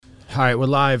right, we're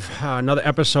live. Another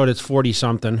episode. It's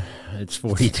 40-something. It's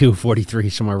 42, 43,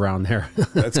 somewhere around there.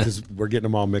 That's because we're getting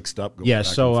them all mixed up. Yeah,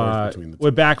 so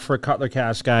we're back for Cutler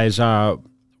Cast, guys.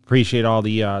 Appreciate all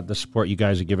the support you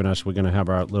guys are giving us. We're going to have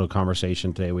our little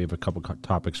conversation today. We have a couple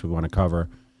topics we want to cover.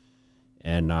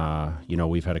 And,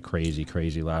 we've had a crazy,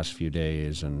 crazy last few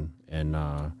days. And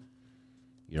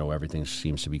everything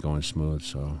seems to be going smooth.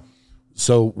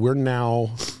 So we're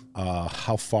now,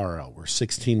 how far out? We're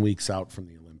 16 weeks out from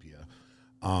the Olympia.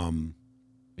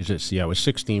 It was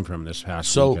 16 from this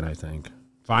past weekend, I think.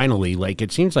 Finally,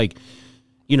 it seems like,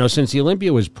 since the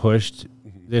Olympia was pushed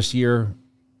this year,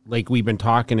 we've been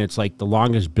talking, it's like the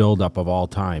longest buildup of all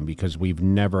time because we've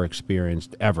never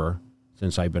experienced ever,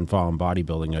 since I've been following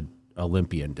bodybuilding, an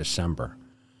Olympia in December.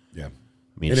 Yeah.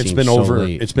 I mean, and it's been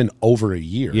over a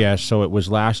year. Yeah, so it was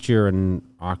last year in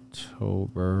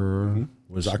October. Mm-hmm.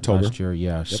 Was October last year?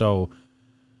 Yeah. Yep. So,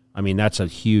 I mean, that's a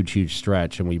huge, huge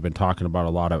stretch, and we've been talking about a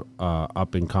lot of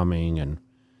up and coming, and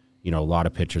a lot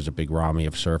of pictures of Big Ramy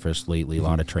have surfaced lately. A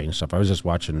lot of training stuff. I was just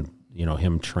watching,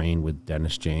 him train with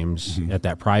Dennis James at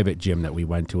that private gym that we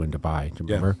went to in Dubai. Do you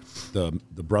remember?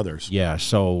 The brothers. Yeah.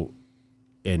 So,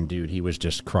 and dude, he was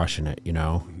just crushing it.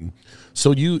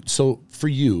 So for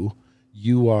you.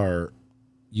 You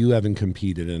haven't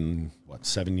competed in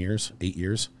 7 years, 8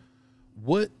 years.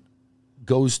 What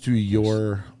goes through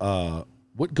your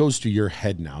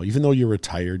head now? Even though you're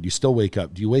retired, you still wake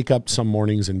up. Do you wake up some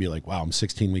mornings and be like, "Wow, I'm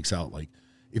 16 weeks out"? Like,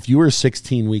 if you were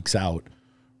 16 weeks out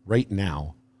right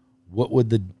now, what would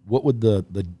the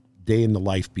day in the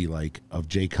life be like of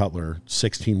Jay Cutler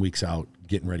 16 weeks out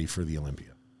getting ready for the Olympia?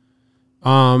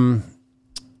 For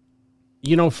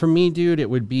me, dude, it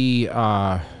would be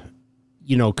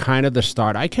kind of the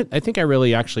start. I think I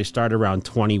really actually started around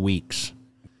 20 weeks.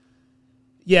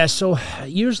 Yeah, so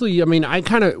usually, when I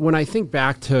think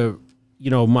back to,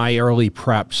 my early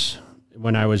preps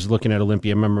when I was looking at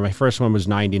Olympia, I remember my first one was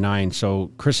 99,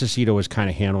 so Chris Aceto was kind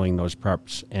of handling those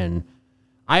preps, and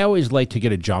I always like to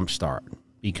get a jump start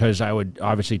because I would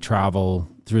obviously travel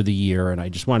through the year, and I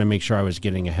just want to make sure I was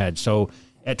getting ahead. So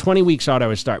at 20 weeks out, I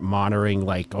would start monitoring,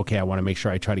 okay, I want to make sure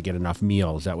I try to get enough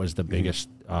meals. That was the biggest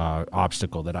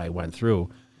obstacle that I went through.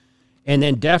 And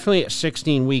then definitely at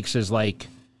 16 weeks is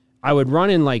I would run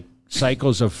in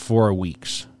cycles of 4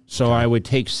 weeks. So I would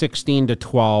take 16 to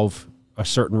 12, a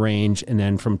certain range, and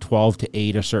then from 12 to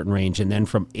 8, a certain range. And then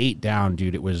from 8 down,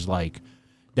 dude, it was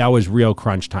that was real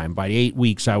crunch time. By 8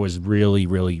 weeks, I was really,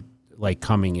 really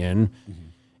coming in. Mm-hmm.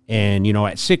 And,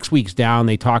 at 6 weeks down,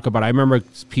 they talk about, I remember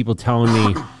people telling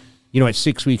me, at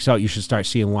 6 weeks out, you should start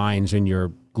seeing lines in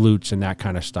your glutes and that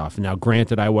kind of stuff. Now,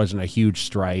 granted, I wasn't a huge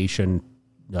striation,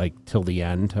 till the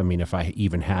end. I mean, if I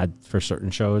even had for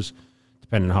certain shows,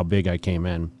 depending on how big I came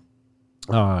in.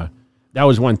 That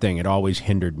was one thing. It always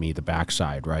hindered me, the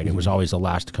backside, right? Mm-hmm. It was always the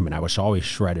last to come in. I was always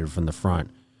shredded from the front.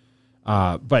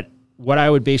 But what I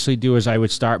would basically do is I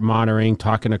would start monitoring,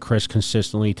 talking to Chris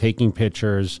consistently, taking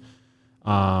pictures,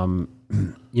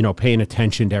 paying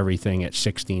attention to everything at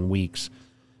 16 weeks.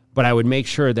 But I would make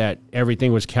sure that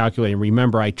everything was calculated.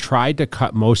 Remember, I tried to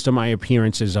cut most of my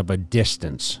appearances of a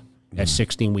distance at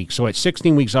 16 weeks. So at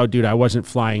 16 weeks out, dude, I wasn't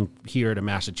flying here to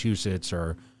Massachusetts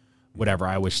or whatever.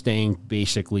 I was staying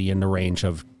basically in the range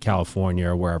of California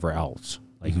or wherever else.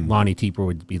 Lonnie Tieper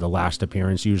would be the last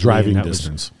appearance usually. Driving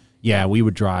distance. Yeah, we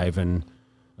would drive. And,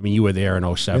 you were there in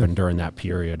 2007 during that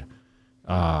period.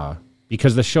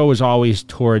 Because the show was always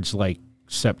towards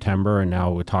September, and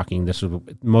now we're talking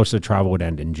most of the travel would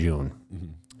end in June,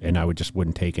 and I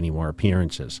wouldn't take any more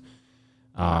appearances.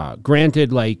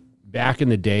 Granted, back in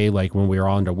the day, when we were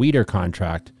all under Weider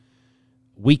contract,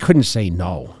 we couldn't say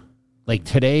no.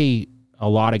 Today, a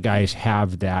lot of guys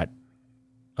have that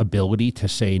ability to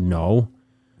say no.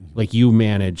 You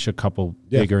manage a couple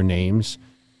bigger names.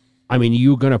 Are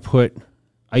you going to put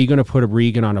a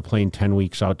Regan on a plane 10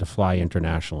 weeks out to fly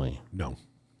internationally? No.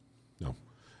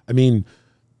 I mean,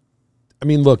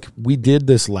 look, we did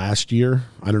this last year.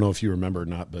 I don't know if you remember or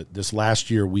not, but this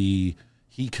last year he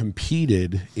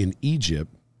competed in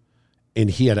Egypt, and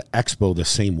he had an expo the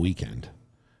same weekend.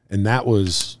 And that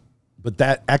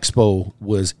expo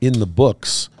was in the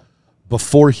books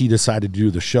before he decided to do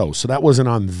the show. So that wasn't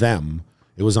on them.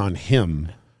 It was on him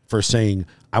for saying,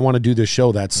 I want to do this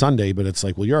show that Sunday, but it's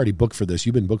well, you're already booked for this.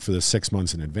 You've been booked for this 6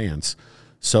 months in advance.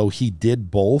 So he did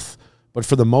both. But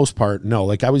for the most part,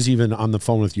 no. I was even on the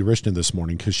phone with Urishna this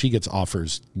morning because she gets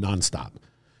offers nonstop.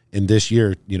 And this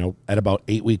year, at about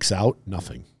 8 weeks out,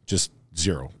 nothing. Just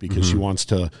zero. Because she wants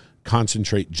to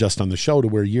concentrate just on the show, to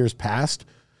where years past,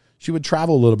 she would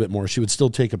travel a little bit more. She would still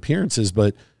take appearances.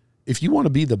 But if you want to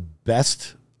be the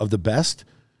best of the best,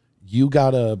 you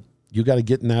got to you got to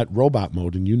get in that robot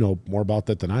mode, and you know more about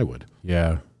that than I would.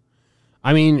 Yeah.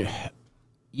 I mean,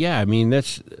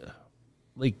 that's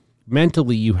like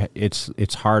mentally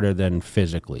it's harder than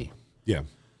physically. Yeah.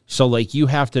 So like you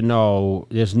have to know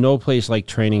there's no place like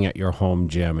training at your home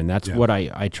gym. And that's what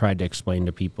I tried to explain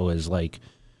to people is like,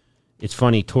 it's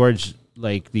funny towards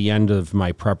like the end of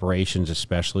my preparations,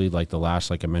 especially like the last,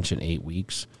 like I mentioned, 8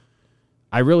 weeks,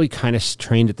 I really kind of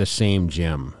trained at the same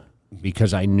gym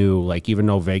because I knew like, even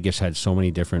though Vegas had so many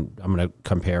different, I'm going to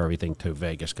compare everything to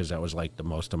Vegas because that was like the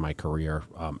most of my career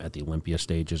at the Olympia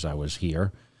stages I was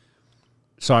here.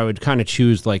 So I would kind of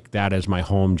choose like that as my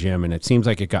home gym. And it seems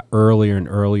like it got earlier and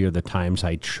earlier the times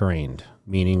I trained,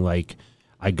 meaning like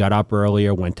I got up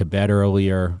earlier, went to bed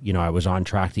earlier. You know, I was on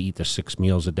track to eat the 6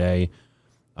 meals a day.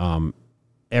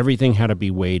 Everything had to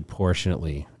be weighed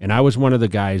proportionately. And I was one of the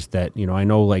guys that, you know, I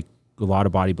know like a lot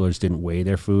of bodybuilders didn't weigh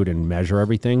their food and measure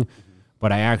everything,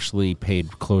 but I actually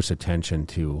paid close attention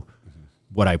to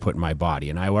what I put in my body.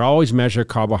 And I would always measure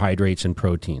carbohydrates and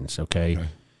proteins, okay?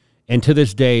 And to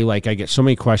this day, like I get so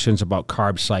many questions about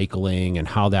carb cycling and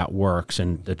how that works.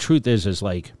 And the truth is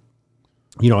like,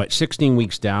 you know, at 16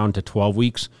 weeks down to 12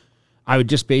 weeks, I would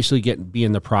just basically be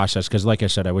in the process. Cause like I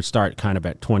said, I would start kind of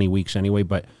at 20 weeks anyway,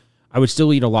 but I would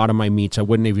still eat a lot of my meats. I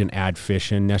wouldn't even add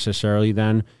fish in necessarily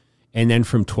then. And then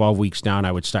from 12 weeks down,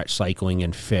 I would start cycling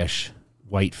in fish,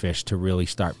 white fish, to really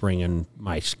start bringing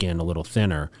my skin a little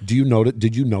thinner.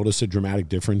 Did you notice a dramatic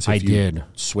difference? I did.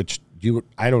 Switched.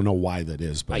 I don't know why that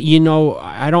is, but you know,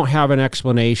 I don't have an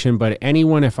explanation, but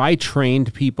if I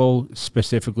trained people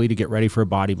specifically to get ready for a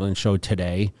bodybuilding show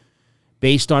today,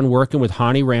 based on working with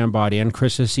Hani Rambod and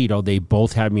Chris Aceto, they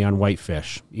both had me on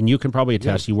whitefish. And you can probably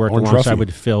attest, you worked alongside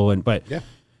with Phil, but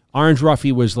Orange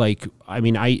Roughy was like,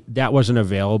 that wasn't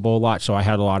available a lot, so I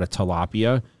had a lot of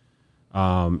tilapia.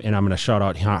 And I'm going to shout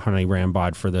out Hani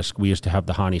Rambod for this. We used to have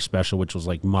the Hani special, which was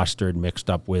like mustard mixed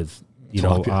up with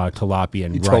tilapia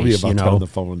and rice. Told me about that on the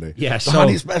phone one day. Yeah, the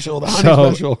honey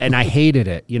special. And I hated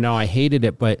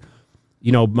it. But,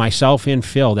 you know, myself and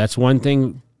Phil, that's one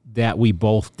thing that we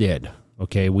both did.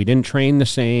 Okay, we didn't train the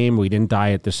same, we didn't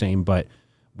diet the same, but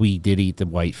we did eat the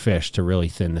white fish to really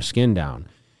thin the skin down.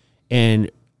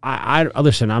 And I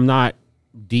listen, I'm not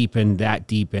deep in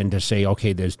to say,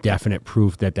 okay, there's definite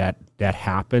proof that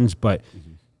happens, but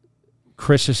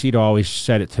Chris Aceto always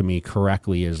said it to me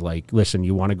correctly is like, listen,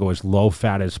 you want to go as low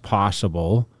fat as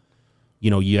possible. You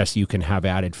know, yes, you can have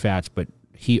added fats, but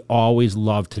he always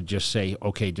loved to just say,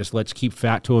 okay, just let's keep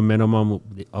fat to a minimum,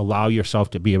 allow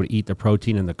yourself to be able to eat the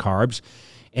protein and the carbs.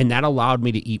 And that allowed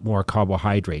me to eat more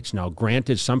carbohydrates. Now,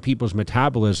 granted, some people's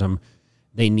metabolism,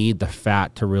 they need the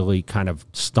fat to really kind of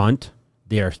stunt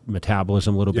their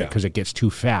metabolism a little bit because it gets too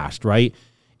fast, right?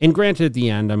 And granted, at the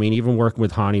end, I mean, even working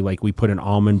with Hani, like we put in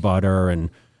almond butter and,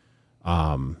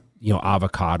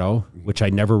 avocado, which I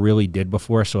never really did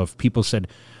before. So if people said,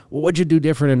 well, what'd you do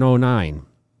different in 2009?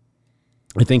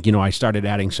 I think, you know, I started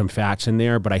adding some fats in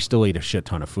there, but I still ate a shit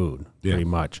ton of food, pretty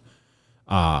much.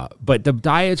 But the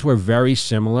diets were very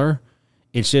similar.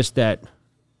 It's just that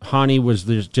Hani was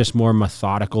just more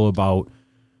methodical about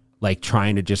like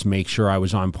trying to just make sure I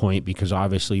was on point because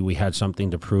obviously we had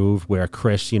something to prove, where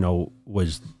Chris, you know,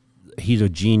 he's a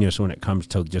genius when it comes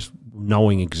to just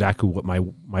knowing exactly what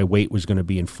my weight was going to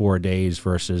be in 4 days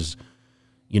versus,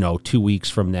 you know, 2 weeks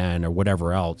from then or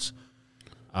whatever else.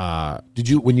 Did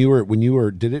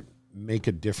it make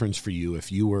a difference for you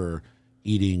if you were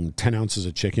eating 10 ounces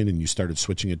of chicken and you started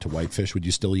switching it to whitefish? Would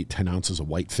you still eat 10 ounces of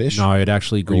whitefish? No, it'd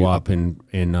actually go up in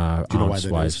ounce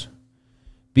wise.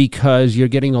 Because you're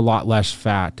getting a lot less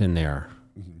fat in there.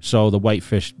 Mm-hmm. So the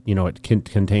whitefish, you know, it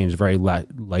contains very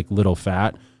little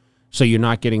fat. So you're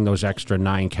not getting those extra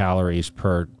 9 calories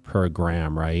per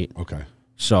gram, right? Okay.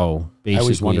 So basically, I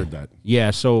always wondered that.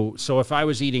 Yeah. So if I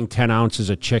was eating 10 ounces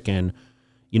of chicken,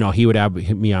 you know, he would have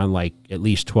me on like at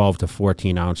least 12 to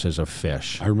 14 ounces of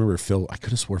fish. I remember Phil, I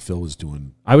could have swore Phil was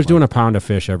doing. I was doing a pound of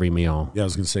fish every meal. Yeah, I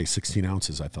was going to say 16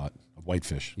 ounces, I thought, of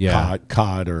whitefish. Yeah.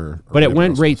 Cod or but it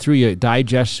went right through you. It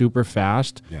digests super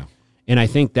fast. Yeah. And I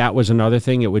think that was another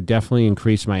thing. It would definitely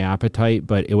increase my appetite,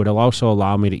 but it would also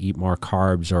allow me to eat more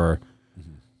carbs or,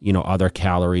 you know, other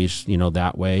calories, you know,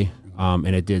 that way. And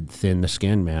it did thin the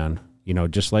skin, man. You know,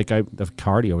 just like the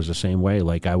cardio was the same way.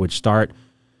 Like I would start,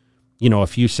 you know, a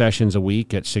few sessions a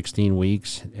week at 16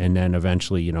 weeks. And then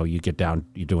eventually, you know, you get down,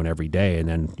 you're doing every day. And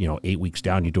then, you know, 8 weeks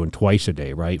down, you're doing twice a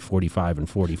day, right? 45 and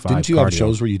 45. Didn't you cardio. have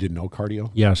shows where you did no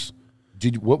cardio? Yes.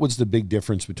 What was the big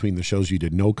difference between the shows you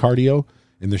did no cardio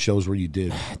and the shows where you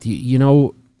did? You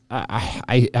know,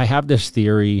 I have this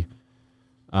theory,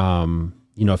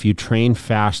 you know, if you train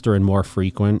faster and more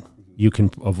frequent, you can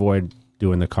avoid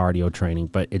doing the cardio training,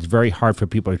 but it's very hard for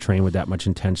people to train with that much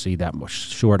intensity, that much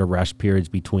shorter rest periods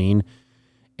between,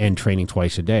 and training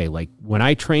twice a day. Like when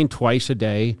I trained twice a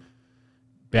day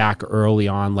back early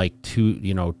on, like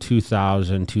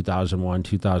 2000, 2001,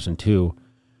 2002,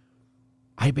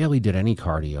 I barely did any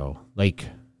cardio. Like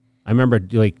I remember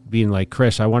like being like,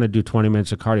 Chris, I want to do 20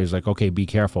 minutes of cardio. He's like, okay, be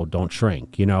careful. Don't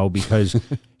shrink, because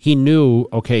he knew,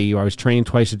 okay, I was training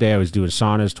twice a day. I was doing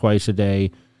saunas twice a day.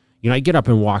 I get up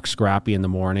and walk Scrappy in the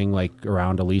morning, like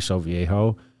around Aliso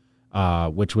Viejo,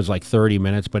 which was like 30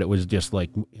 minutes, but it was just like,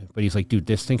 but he's like, dude,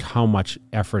 just think how much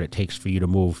effort it takes for you to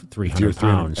move 300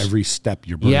 pounds. Every step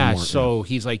you're burning Yeah, more. so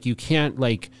he's like, you can't,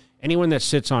 like, anyone that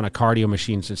sits on a cardio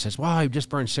machine and says, well, I just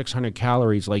burned 600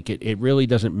 calories, like it really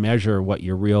doesn't measure what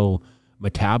your real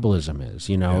metabolism is,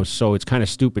 Yeah. So it's kind of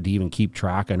stupid to even keep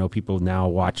track. I know people now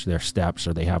watch their steps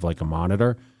or they have like a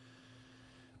monitor.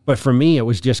 But for me, it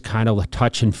was just kind of a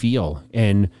touch and feel.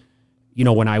 And,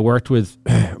 when I worked with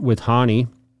Hani,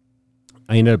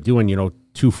 I ended up doing,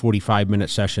 2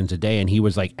 45-minute sessions a day. And he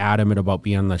was like adamant about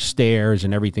being on the stairs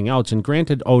and everything else. And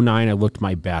granted, 2009, I looked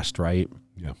my best, right?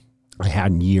 Yeah. I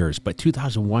had in years. But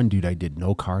 2001, dude, I did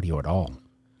no cardio at all.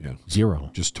 Yeah. Zero.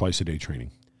 Just twice a day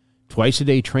training. Twice a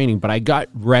day training. But I got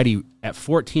ready at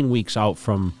 14 weeks out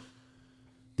from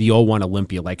the 01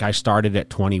 Olympia. Like I started at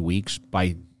 20 weeks.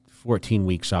 By 14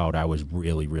 weeks out, I was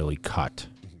really, really cut.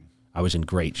 I was in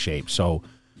great shape. So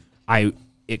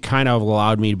it kind of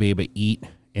allowed me to be able to eat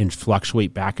and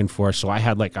fluctuate back and forth. So I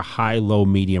had like a high, low,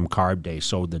 medium carb day.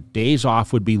 So the days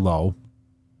off would be low,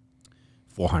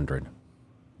 400,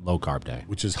 low carb day.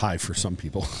 Which is high for some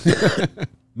people.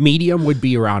 Medium would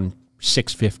be around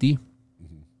 650.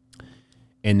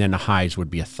 And then the highs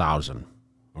would be 1,000.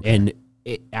 Okay. And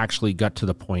it actually got to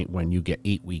the point when you get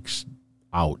 8 weeks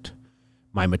out,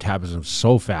 my metabolism was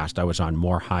so fast, I was on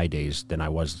more high days than I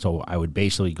was. So I would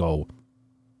basically go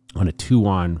on a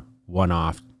 2-on,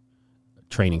 1-off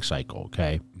training cycle,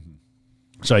 okay?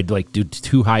 Mm-hmm. So I'd like do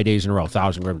 2 high days in a row,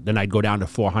 1,000. Then I'd go down to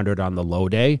 400 on the low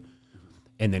day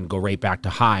and then go right back to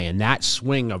high. And that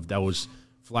swing of those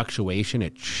fluctuation,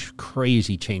 it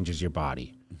crazy changes your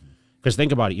body. Because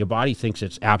think about it, your body thinks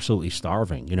it's absolutely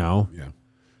starving, Yeah.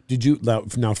 Did you,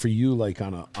 now for you, like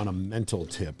on a mental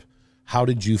tip, how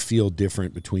did you feel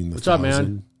different between the 1,000? What's up,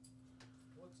 man?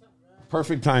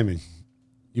 Perfect timing.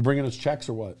 You bringing us checks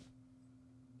or what?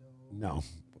 No,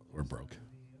 we're broke.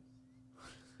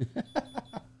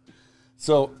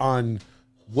 So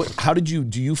how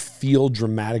do you feel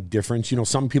dramatic difference?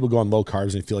 Some people go on low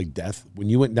carbs and feel like death. When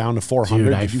you went down to 400,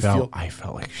 dude, I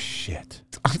felt like shit.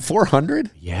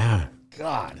 400? Yeah.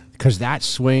 God. Because that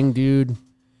swing, dude,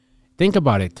 think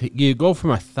about it. You go from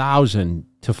 1,000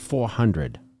 to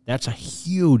 400. That's a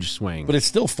huge swing. But it's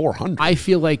still 400. I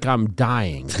feel like I'm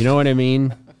dying. You know what I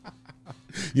mean?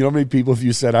 You know how many people, if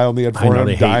you said I only had 400, I know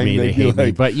they dying, hate me. They hate me.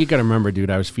 like, But you got to remember, dude,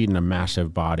 I was feeding a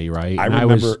massive body, right? I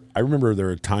remember there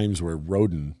are times where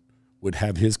Roden would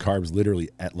have his carbs literally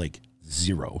at like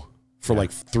 0 for like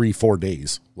 3-4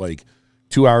 days. Like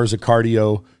 2 hours of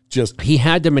cardio. He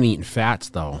had them in eating fats,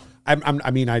 though. I'm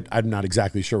not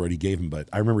exactly sure what he gave him, but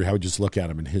I remember I would just look at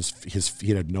him and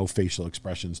he had no facial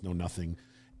expressions, no nothing.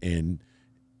 And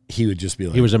he would just be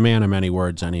like... He was a man of many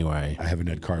words anyway. I haven't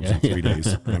had carbs in 3 days,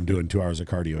 and I'm doing 2 hours of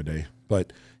cardio a day.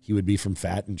 But he would be from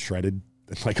fat and shredded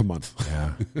in like a month.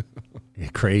 Yeah.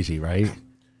 Crazy, right?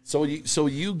 So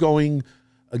you going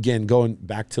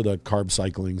back to the carb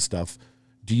cycling stuff,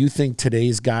 do you think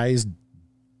today's guys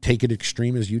take it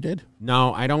extreme as you did?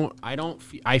 No, I don't.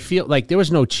 I feel like there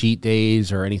was no cheat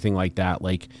days or anything like that.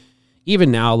 Like even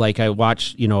now, like I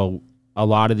watch, a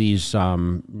lot of these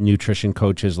nutrition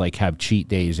coaches like have cheat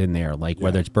days in there, like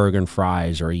whether it's burger and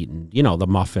fries or eating, the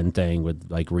muffin thing with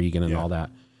like Regan and all that.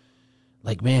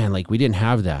 Like, man, like we didn't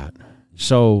have that.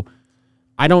 So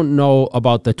I don't know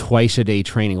about the twice a day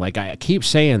training. Like I keep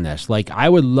saying this, like I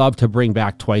would love to bring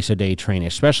back twice a day training,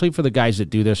 especially for the guys that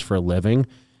do this for a living,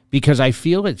 because I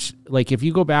feel it's like if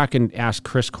you go back and ask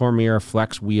Chris Cormier,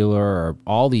 Flex Wheeler, or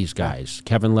all these guys,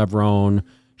 Kevin Levrone,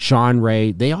 Sean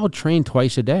Ray, they all train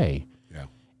twice a day.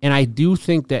 And I do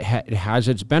think that it has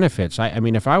its benefits. I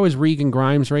mean, if I was Regan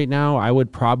Grimes right now, I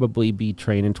would probably be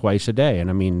training twice a day.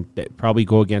 And I mean, that probably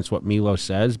go against what Milo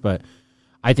says, but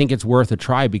I think it's worth a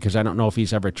try because I don't know if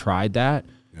he's ever tried that.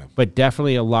 Yeah. But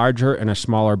definitely a larger and a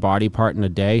smaller body part in a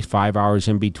day, 5 hours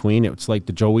in between. It's like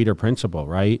the Joe Weider principle,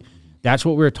 right? Mm-hmm. That's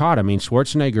what we were taught. I mean,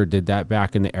 Schwarzenegger did that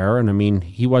back in the era. And I mean,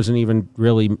 he wasn't even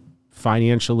really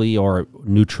financially or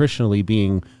nutritionally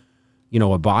being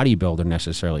a bodybuilder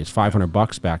necessarily. It's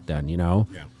 $500 back then, Yeah.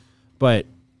 But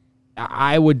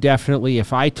I would definitely,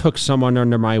 if I took someone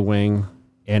under my wing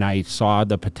and I saw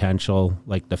the potential,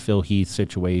 like the Phil Heath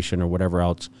situation or whatever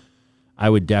else, I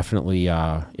would definitely,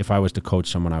 if I was to coach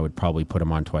someone, I would probably put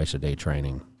them on twice a day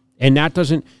training. And that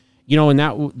doesn't, and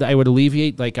that I would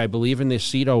alleviate, like, I believe in this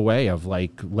Cito way of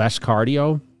like less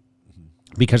cardio,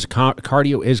 because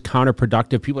cardio is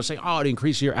counterproductive. People say, oh, it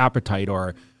increases your appetite,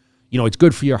 or, it's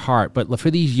good for your heart. But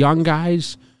for these young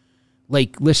guys,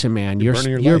 like, listen, man, it's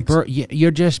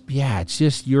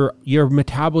just your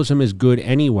metabolism is good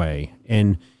anyway.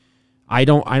 And I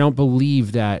don't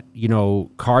believe that,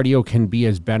 cardio can be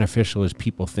as beneficial as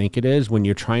people think it is when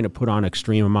you're trying to put on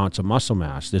extreme amounts of muscle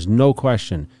mass. There's no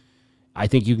question. I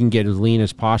think you can get as lean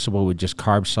as possible with just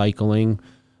carb cycling,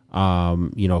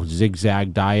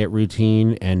 zigzag diet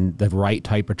routine, and the right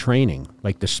type of training,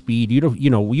 like the speed.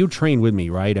 You train with me,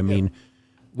 right? I mean,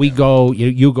 we go,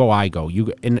 you go, I go.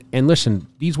 And listen,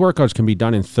 these workouts can be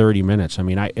done in 30 minutes. I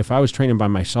mean, if I was training by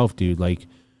myself, dude, like,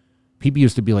 people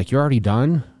used to be like, "You're already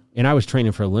done?" And I was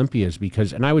training for Olympias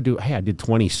I did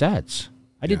 20 sets.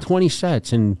 I did 20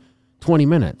 sets in 20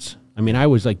 minutes. I mean, I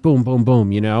was like, boom, boom,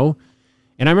 boom,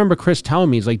 And I remember Chris telling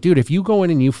me, he's like, dude, if you go in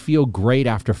and you feel great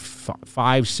after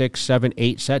 5, 6, 7,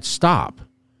 8 sets, stop.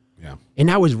 Yeah. And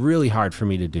that was really hard for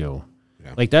me to do.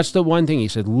 Yeah. Like, that's the one thing he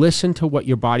said, listen to what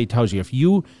your body tells you. If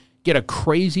you get a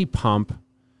crazy pump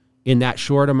in that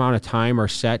short amount of time or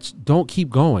sets, don't keep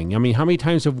going. I mean, how many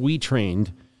times have we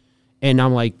trained and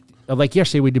I'm like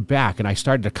yesterday we did back and I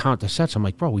started to count the sets. I'm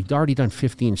like, bro, we've already done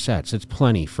 15 sets. It's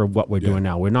plenty for what we're doing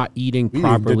now. We're not eating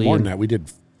properly. We did more than that. We did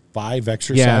 5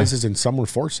 exercises and some were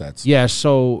 4 sets. Yeah.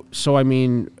 So I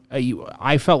mean,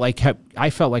 I felt like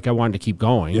I wanted to keep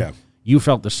going. Yeah. You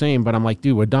felt the same, but I'm like,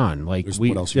 dude, we're done. Like,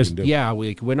 what else you can do? Yeah.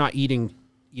 We're not eating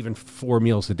even 4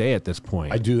 meals a day at this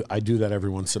point. I do that every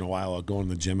once in a while. I'll go in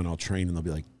the gym and I'll train and they'll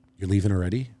be like, "You're leaving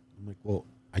already?" I'm like, "Well,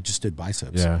 I just did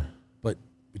biceps." Yeah.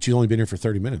 But you've only been here for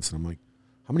 30 minutes. And I'm like,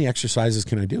 how many exercises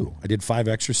can I do? I did 5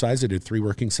 exercises. I did 3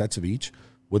 working sets of each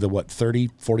with a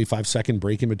 45 second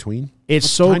break in between. It's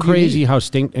so crazy how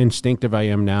instinctive I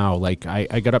am now. Like,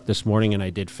 I got up this morning and I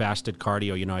did fasted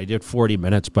cardio. I did 40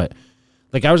 minutes, but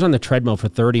like, I was on the treadmill for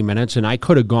 30 minutes and I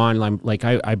could have gone, like,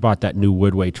 I bought that new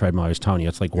Woodway treadmill I was telling you.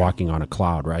 It's like walking on a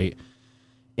cloud, right?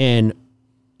 And,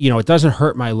 it doesn't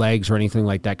hurt my legs or anything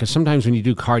like that, because sometimes when you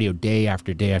do cardio day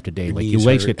after day after day, like, your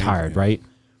legs get tired, right?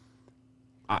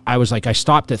 I was like, I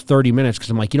stopped at 30 minutes because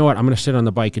I'm like, you know what? I'm going to sit on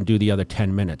the bike and do the other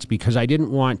 10 minutes, because I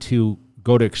didn't want to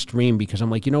go to extreme, because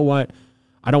I'm like, you know what?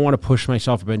 I don't want to push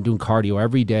myself. I've been doing cardio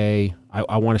every day.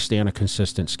 I want to stay on a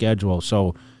consistent schedule.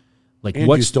 So, like, and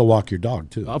you still walk your dog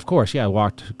too. Of course. Yeah. I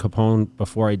walked Capone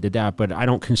before I did that, but I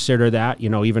don't consider that,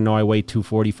 even though I weigh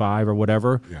 245 or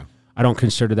whatever. Yeah. I don't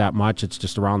consider that much. It's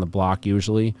just around the block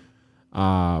usually.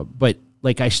 But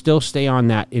like, I still stay on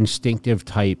that instinctive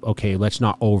type, okay, let's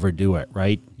not overdo it,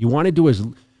 right? You want to do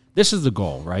this is the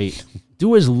goal, right?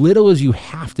 Do as little as you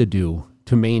have to do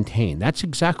to maintain. That's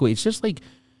exactly, it's just like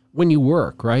when you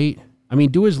work, right? I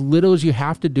mean, do as little as you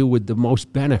have to do with the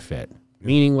most benefit,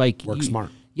 meaning like... Work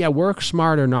smart. Yeah, work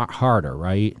smarter, not harder,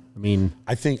 right? I mean...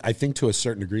 I think to a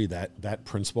certain degree that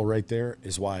principle right there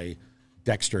is why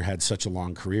Dexter had such a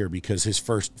long career, because his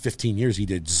first 15 years he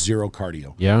did 0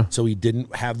 cardio. Yeah. So he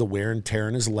didn't have the wear and tear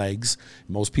in his legs.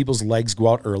 Most people's legs go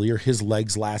out earlier. His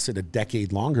legs lasted a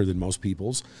decade longer than most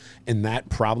people's, and that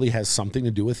probably has something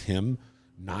to do with him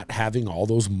not having all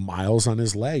those miles on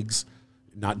his legs,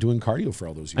 not doing cardio for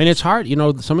all those years. And it's hard.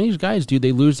 Some of these guys, dude,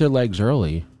 they lose their legs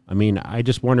early. I mean, I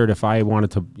just wondered if I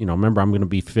wanted to, remember, I'm going to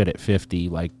be fit at 50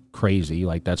 like crazy.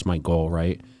 Like, that's my goal,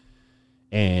 right?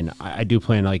 And I do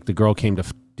plan, like, the girl came to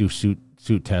do suit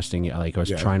testing. Like, I was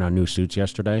trying on new suits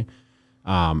yesterday.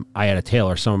 I had to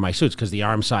tailor some of my suits because the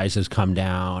arm sizes come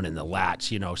down and the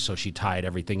lats, so she tied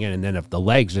everything in. And then if the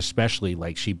legs especially,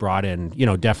 like, she brought in,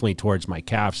 definitely towards my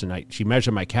calves. And she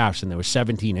measured my calves and there was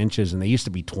 17 inches and they used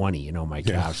to be 20, my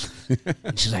calves.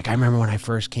 And she's like, I remember when I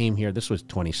first came here, this was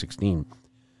 2016.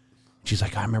 She's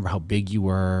like, I remember how big you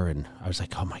were. And I was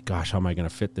like, oh my gosh, how am I going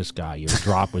to fit this guy? Your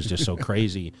drop was just so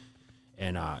crazy.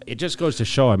 And it just goes to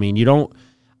show, I mean,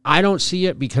 I don't see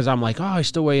it because I'm like, oh, I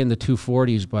still weigh in the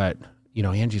 240s. But,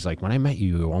 Angie's like, when I met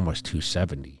you, you were almost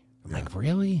 270. I'm like,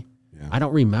 really? Yeah. I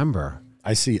don't remember.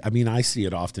 I see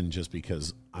it often just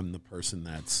because I'm the person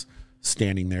that's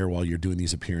standing there while you're doing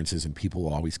these appearances, and people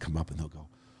will always come up and they'll go,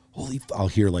 I'll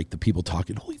hear like the people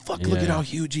talking, holy fuck, look at how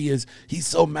huge he is. He's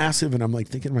so massive. And I'm like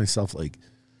thinking to myself, like,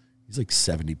 he's like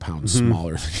 70 pounds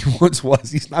smaller than he once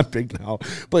was. He's not big now,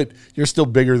 but you're still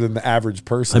bigger than the average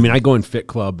person. I mean, I go in Fit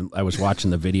Club. I was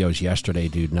watching the videos yesterday,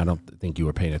 dude, and I don't think you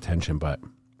were paying attention, but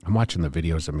I'm watching the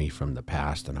videos of me from the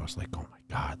past, and I was like, oh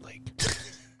my God, like,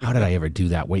 how did I ever do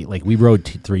that weight? Like we rode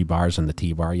 3 bars on the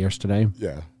T-bar yesterday,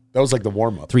 Yeah. That was like the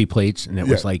warm up. 3 plates, and it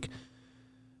was like,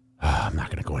 I'm not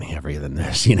going to go any heavier than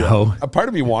this, you know? A part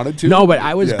of me wanted to. No, but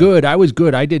I was good. I was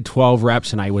good. I did 12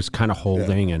 reps, and I was kind of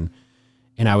holding, and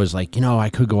I was like, I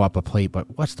could go up a plate, but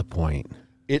what's the point?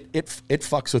 It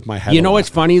fucks with my head. You know what's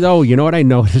funny, though? You know what I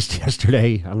noticed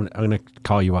yesterday? I'm going to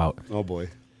call you out. Oh, boy.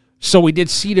 So we did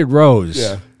seated rows.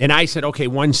 Yeah. And I said, okay,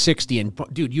 160. And,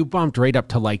 dude, you bumped right up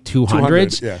to like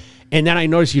 200s. Yeah. And then I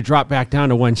noticed you dropped back down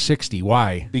to 160.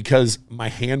 Why? Because my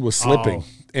hand was slipping.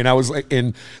 And I was like,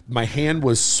 and my hand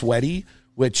was sweaty,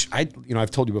 which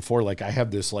I've told you before, like I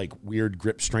have this like weird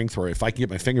grip strength where if I can get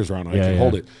my fingers around it, I can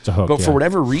hold it. It's a hook, but for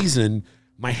whatever reason,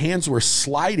 my hands were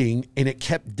sliding and it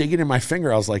kept digging in my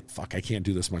finger. I was like, fuck, I can't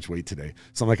do this much weight today.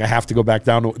 So I'm like, I have to go back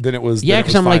down. Then it was,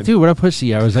 because I'm like, dude, what a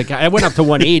pussy. I was like, I went up to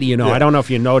 180, I don't know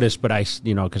if you noticed, but I,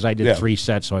 because I did 3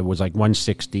 sets. So it was like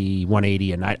 160,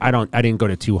 180. And I didn't go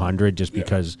to 200 just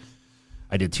because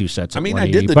I did 2 sets. I mean, I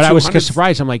did the but I was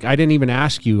surprised. I'm like, I didn't even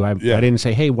ask you. I didn't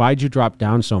say, hey, why'd you drop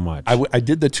down so much? I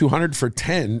did the 200 for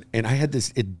 10 and I had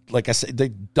this, like I said, they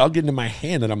dug into my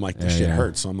hand and I'm like, this shit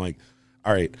hurts. So I'm like,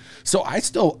 all right. So I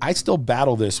still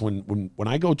battle this when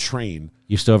I go train.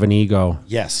 You still have an ego.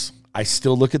 Yes. I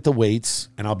still look at the weights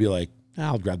and I'll be like,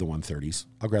 I'll grab the 130s.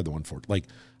 I'll grab the 140. Like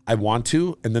I want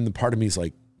to. And then the part of me is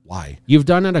like, why? You've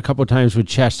done it a couple of times with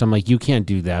chest. I'm like, you can't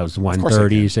do those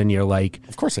 130s. And you're like,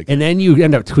 of course I can. And then you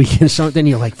end up tweaking something.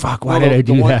 You're like, fuck, why did I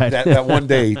do that? That one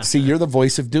day, see, you're the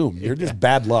voice of doom. You're just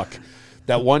bad luck.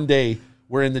 That one day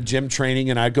we're in the gym training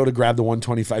and I go to grab the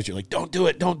 125s. You're like, don't do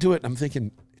it. Don't do it. And I'm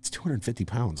thinking, it's 250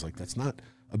 pounds. Like, that's not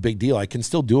a big deal. I can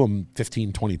still do them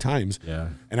 15, 20 times. Yeah.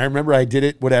 And I remember I did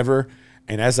it, whatever.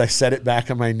 And as I set it back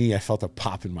on my knee, I felt a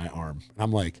pop in my arm. And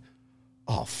I'm like,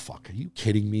 oh, fuck, are you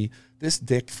kidding me? This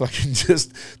dick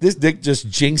just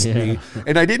jinxed me.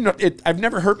 And I've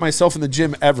never hurt myself in the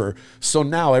gym ever. So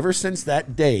now, ever since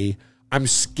that day, I'm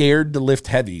scared to lift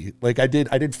heavy. Like I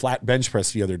did flat bench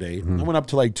press the other day. I went up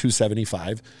to like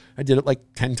 275. I did it like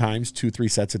 10 times, 2-3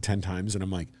 sets of 10 times. And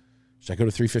I'm like, should I go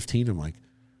to 315? I'm like,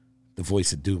 the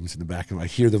voice of doom's in the back of my. I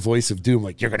hear the voice of doom,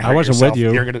 like, you're gonna hurt yourself. I wasn't with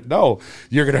you.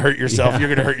 You're gonna hurt yourself. You're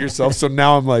gonna hurt yourself. So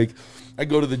now I'm like, I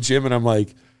go to the gym and I'm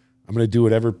like, I'm gonna do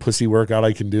whatever pussy workout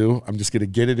I can do. I'm just gonna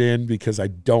get it in because I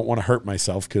don't want to hurt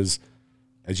myself. Because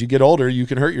as you get older, you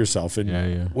can hurt yourself.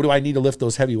 And what do I need to lift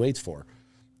those heavy weights for?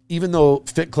 Even though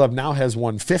Fit Club now has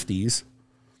 150s,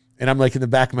 and I'm like in the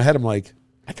back of my head, I'm like,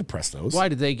 I could press those. Why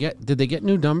did they get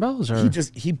new dumbbells? Or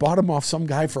he bought them off some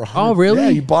guy for $100. Oh, really? Yeah,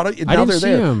 he bought it. And now they're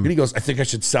there. Him. And he goes, I think I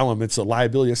should sell them. It's a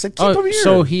liability. I said, keep them here.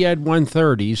 So he had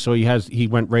 130. So he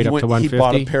went right up to 150. He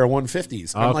bought a pair of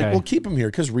 150s. I'm like, well, keep them here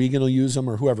because Regan will use them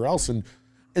or whoever else. And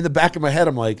in the back of my head,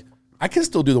 I'm like, I can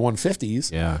still do the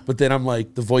 150s. Yeah. But then I'm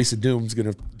like, the voice of doom's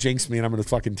gonna jinx me and I'm gonna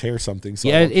fucking tear something. So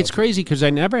yeah, it's crazy because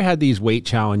I never had these weight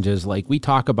challenges. Like we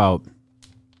talk about,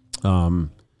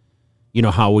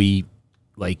 how we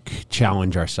like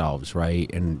challenge ourselves, right?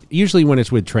 And usually when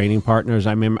it's with training partners,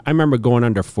 I remember going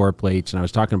under 4 plates, and I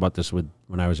was talking about this when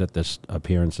I was at this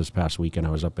appearance this past weekend. I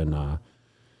was up in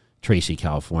Tracy,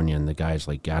 California, and the guy's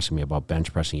like asking me about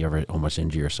bench pressing. You ever almost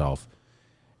injure yourself?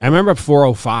 I remember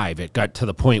 405, it got to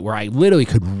the point where I literally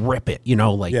could rip it,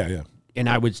 and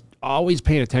I was always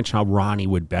paying attention how Ronnie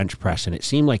would bench press, and it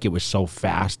seemed like it was so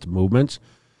fast movements.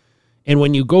 And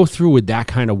when you go through with that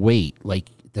kind of weight, like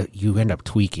you end up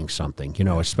tweaking something,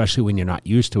 especially when you're not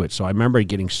used to it. So I remember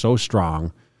getting so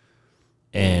strong,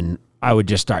 and I would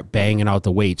just start banging out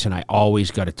the weights, and I always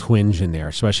got a twinge in there,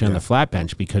 especially on the flat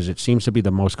bench, because it seems to be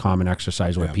the most common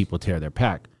exercise where people tear their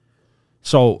pec.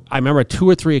 So I remember 2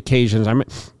 or 3 occasions.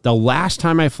 The last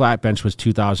time I flat bench was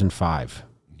 2005.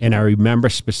 And I remember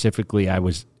specifically I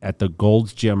was at the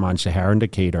Gold's Gym on Sahara and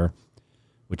Decatur,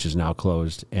 which is now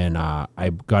closed. And I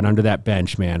got under that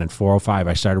bench, man, and 405,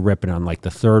 I started ripping on like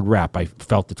the 3rd rep. I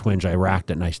felt the twinge. I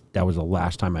racked it, and that was the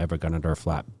last time I ever got under a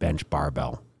flat bench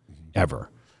barbell,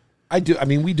 ever. I do. I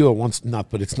mean, we do it once,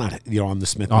 but it's not, on the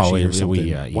Smith machine or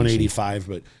something, 185,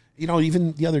 but...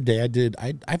 even the other day I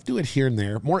do it here and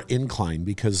there, more incline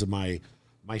because of my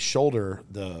shoulder.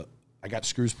 I got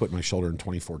screws put in my shoulder in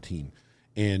 2014,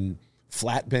 and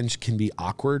flat bench can be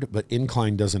awkward, but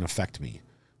incline doesn't affect me.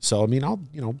 So, I'll,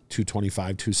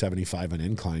 225, 275 on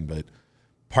incline, but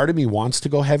part of me wants to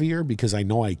go heavier because I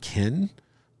know I can,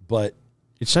 but.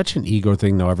 It's such an ego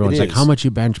thing though. Everyone's like, how much you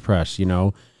bench press,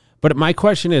 But my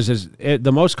question is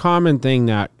the most common thing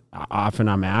that often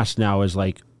I'm asked now is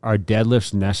like, are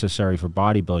deadlifts necessary for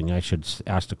bodybuilding? I should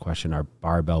ask the question, are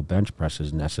barbell bench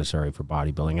presses necessary for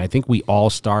bodybuilding? I think we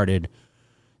all started,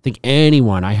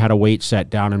 I had a weight set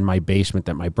down in my basement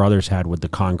that my brothers had with the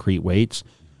concrete weights.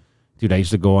 Dude, I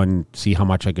used to go and see how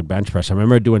much I could bench press. I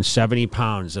remember doing 70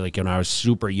 pounds, like when I was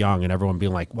super young, and everyone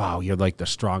being like, wow, you're like the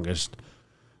strongest,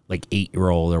 like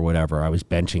 8-year-old or whatever. I was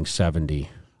benching 70.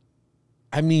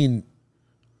 I mean,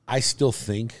 I still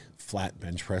think flat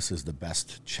bench press is the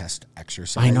best chest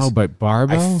exercise. I know, but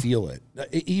barbell? I feel it.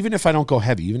 Even if I don't go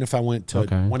heavy, even if I went to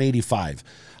 185,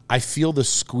 I feel the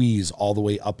squeeze all the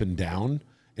way up and down,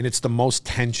 and it's the most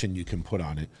tension you can put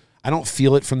on it. I don't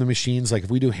feel it from the machines. Like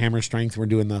if we do hammer strength, we're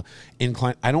doing the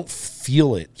incline. I don't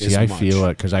feel it as much. I feel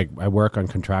it because I work on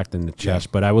contracting the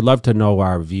chest, but I would love to know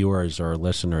our viewers or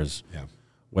listeners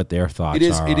what their thoughts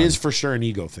are. It is for sure an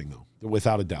ego thing, though,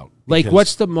 without a doubt. Like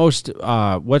what's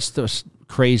the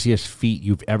craziest feat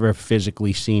you've ever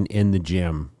physically seen in the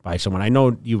gym by someone? I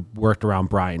know you've worked around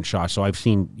Brian Shaw, so I've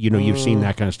seen, you've seen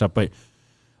that kind of stuff, but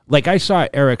like I saw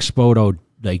Eric Spoto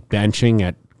like benching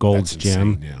at Gold's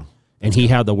Gym. Insane, yeah. And he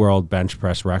had the world bench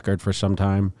press record for some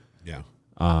time. Yeah.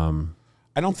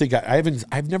 I don't think I've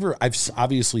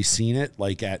obviously seen it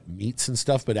like at meets and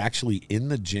stuff, but actually in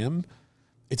the gym,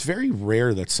 it's very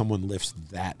rare that someone lifts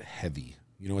that heavy.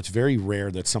 It's very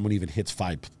rare that someone even hits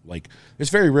 5. Like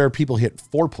it's very rare people hit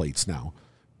 4 plates now.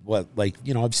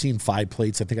 I've seen 5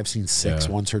 plates. I think I've seen 6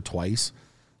 once or twice.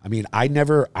 I mean, I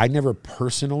never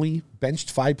personally benched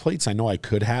 5 plates. I know I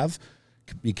could have.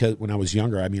 Because when I was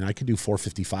younger, I mean, I could do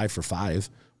 455 for 5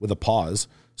 with a pause.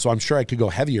 So I'm sure I could go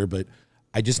heavier, but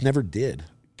I just never did.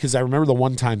 Because I remember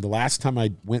the last time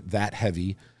I went that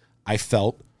heavy, I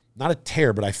felt, not a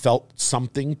tear, but I felt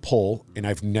something pull, and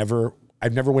I've never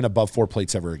went above 4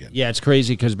 plates ever again. Yeah, it's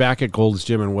crazy because back at Gold's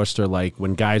Gym in Worcester, like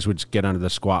when guys would get under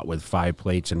the squat with 5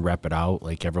 plates and rep it out,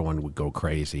 like everyone would go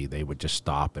crazy. They would just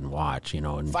stop and watch,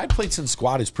 And 5 plates in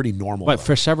squat is pretty normal. But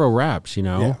for several reps,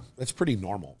 Yeah, that's pretty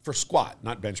normal. For squat,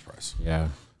 not bench press. Yeah.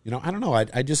 I don't know.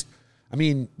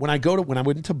 When I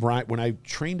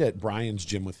trained at Brian's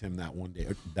gym with him that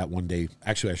one day,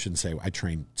 actually I shouldn't say I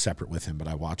trained separate with him, but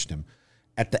I watched him.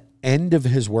 At the end of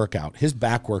his workout, his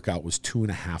back workout was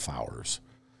 2.5 hours,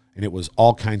 and it was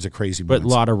all kinds of crazy movements.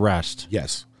 But a lot of rest.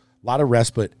 Yes, a lot of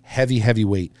rest, but heavy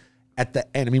weight. At the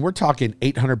end, I mean, we're talking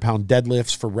 800-pound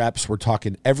deadlifts for reps. We're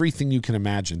talking everything you can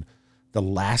imagine. The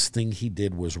last thing he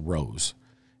did was rows,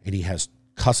 and he has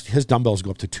his dumbbells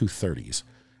go up to 230s,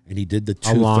 and he did the 230s.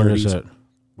 How long is it?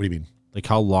 What do you mean? Like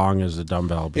how long is the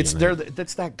dumbbell? It's there.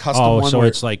 That's that custom one. Oh, so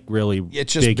it's like really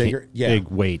it's just bigger, big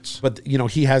weights. But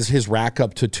he has his rack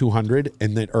up to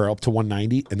 200 or up to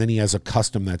 190, and then he has a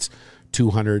custom that's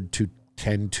 200,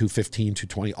 210, 215,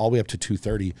 220, all the way up to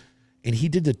 230. And he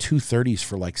did the 230s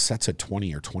for like sets at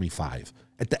 20 or 25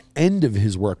 at the end of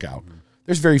his workout.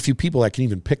 There's very few people that can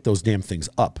even pick those damn things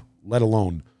up, let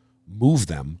alone move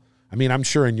them. I mean, I'm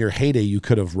sure in your heyday you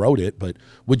could have rode it, but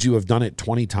would you have done it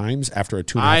 20 times after a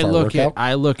 2.5 hour workout?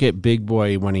 I look at Big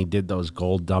Boy when he did those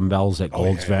gold dumbbells at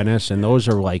Gold's Venice, and those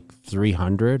are like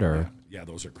 300 or... Yeah,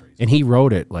 those are crazy. And he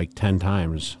rode it like 10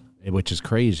 times, which is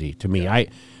crazy to me. I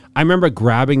remember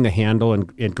grabbing the handle,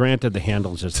 and granted the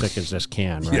handle's as thick as this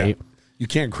can, right? Yeah. You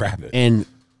can't grab it. And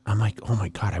I'm like, oh my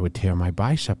God, I would tear my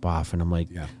bicep off. And I'm like,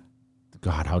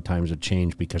 God, how times have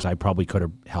changed, because I probably could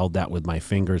have held that with my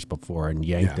fingers before and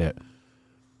yanked it.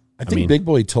 I think Big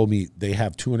Boy told me they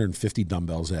have 250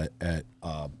 dumbbells at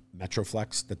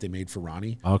Metroflex that they made for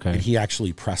Ronnie. Okay. And he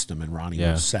actually pressed them, and Ronnie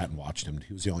sat and watched him.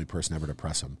 He was the only person ever to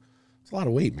press him. It's a lot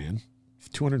of weight, man.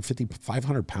 250,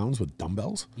 500 pounds with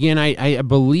dumbbells. Yeah, and I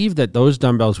believe that those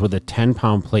dumbbells were the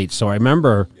 10-pound plates. So I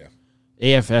remember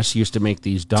AFS used to make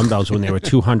these dumbbells when they were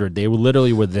 200. They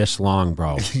literally were this long,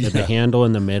 bro. The handle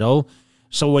in the middle.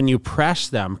 So when you press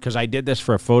them, because I did this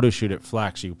for a photo shoot at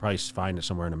Flex, you could probably find it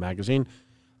somewhere in a magazine,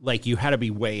 like you had to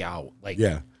be way out. Like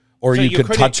or so you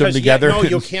could touch them together. No,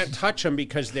 you can't touch them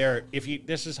because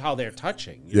this is how they're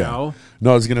touching, you know?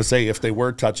 No, I was going to say, if they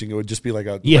were touching, it would just be like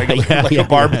a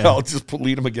barbell, just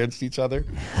lean them against each other.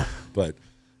 But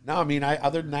no, I mean,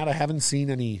 other than that, I haven't seen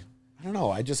any. I don't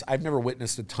know. I've never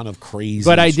witnessed a ton of crazy.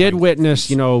 But I did witness,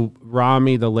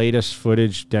 Rami, the latest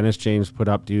footage Dennis James put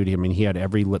up, dude. I mean, he had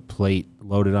every plate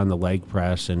loaded on the leg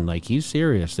press, and like he's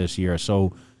serious this year.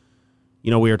 So,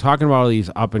 we were talking about all these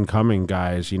up and coming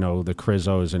guys, the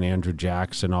Crizzos and Andrew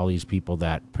Jackson, all these people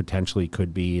that potentially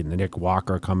could be, and the Nick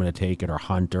Walker coming to take it, or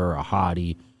Hunter, or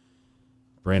Hottie,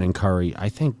 Brandon Curry. I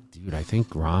think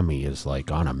Rami is like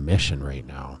on a mission right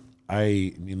now.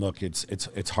 I mean, look,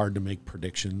 it's hard to make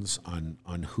predictions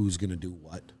on who's going to do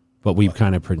what. But we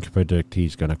kind of predict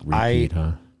he's going to repeat,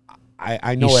 huh?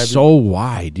 I know he's so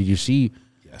wide. Did you see?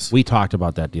 Yes. We talked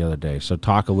about that the other day. So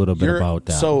talk a little bit about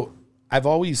that. So I've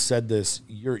always said this.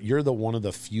 You're the one of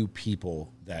the few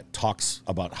people that talks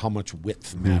about how much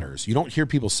width matters. You don't hear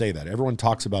people say that. Everyone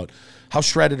talks about how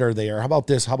shredded are they, or how about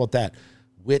this, how about that.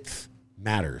 Width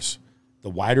matters. The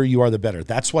wider you are, the better.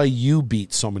 That's why you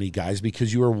beat so many guys,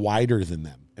 because you are wider than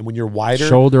them. And when you're wider,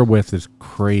 shoulder width is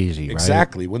crazy.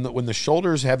 Exactly. Right? When the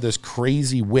shoulders have this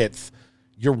crazy width,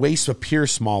 your waist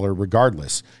appears smaller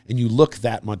regardless, and you look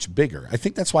that much bigger. I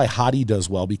think that's why Hadi does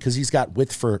well, because he's got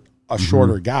width for a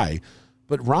shorter guy.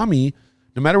 But Ramy,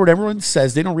 no matter what everyone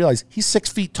says, they don't realize he's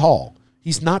 6 feet tall.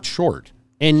 He's not short.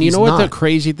 And you know what the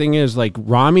crazy thing is? Like,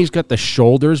 Ramy's got the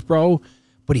shoulders, bro,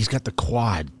 but he's got the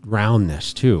quad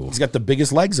roundness too. He's got the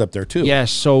biggest legs up there too.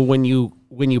 Yes. So when you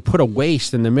put a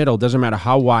waist in the middle, doesn't matter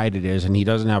how wide it is, and he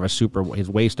doesn't have his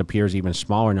waist appears even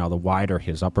smaller now the wider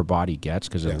his upper body gets,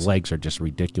 because his legs are just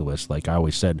ridiculous. Like I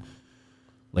always said,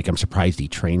 like, I'm surprised he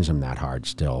trains him that hard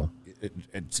still.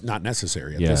 It's not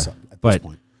necessary at this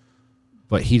point.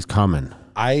 But he's coming.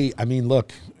 I mean,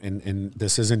 look, and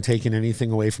this isn't taking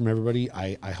anything away from everybody.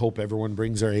 I hope everyone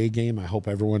brings their A game. I hope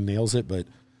everyone nails it. But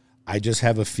I just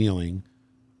have a feeling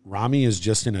Ramy is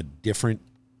just in a different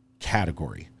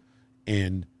category.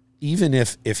 And even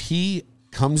if he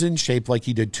comes in shape like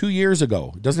he did 2 years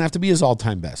ago, it doesn't have to be his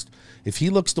all-time best. If he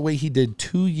looks the way he did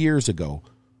 2 years ago,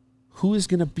 who is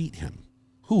going to beat him?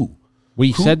 Who?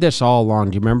 We said this all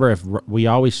along. Do you remember? We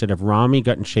always said if Ramy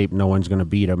got in shape, no one's going to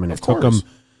beat him, and it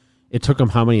took him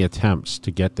how many attempts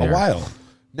to get there? A while.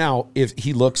 Now, if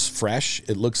he looks fresh,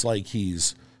 it looks like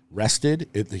he's rested.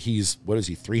 He's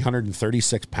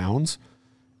 336 pounds.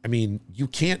 I mean, you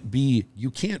can't beat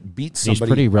somebody. He's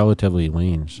pretty relatively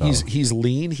lean. So. He's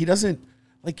lean. He doesn't,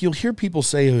 like, you'll hear people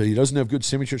say he doesn't have good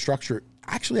symmetry structure.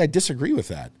 Actually, I disagree with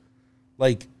that.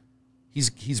 Like,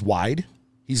 he's wide.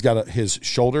 He's got his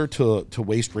shoulder to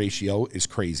waist ratio is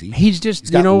crazy. He's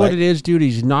just, you know what it is, dude?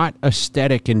 He's not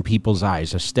aesthetic in people's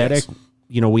eyes. Aesthetic,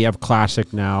 yes. We have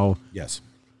classic now. Yes.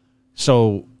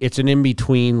 So it's an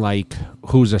in-between, like,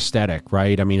 who's aesthetic,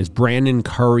 right? I mean, is Brandon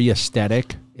Curry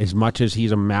aesthetic? As much as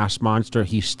he's a mass monster,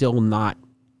 he's still not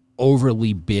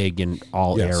overly big in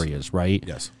all areas, right?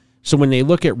 Yes. So when they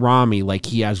look at Ramy, like,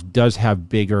 he does have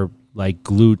bigger, like,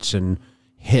 glutes and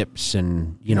hips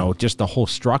and, just the whole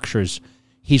structures,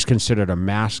 he's considered a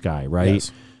mass guy, right?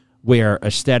 Yes. Where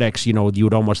aesthetics, you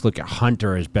would almost look at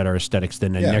Hunter as better aesthetics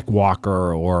than a Nick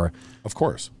Walker or... Of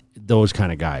course. Those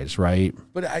kind of guys, right?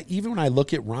 But even when I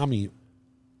look at Ramy,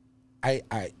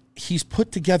 he's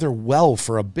put together well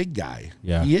for a big guy.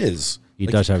 Yeah. He is. He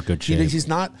does have good shape. He's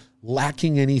not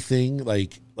lacking anything.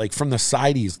 Like from the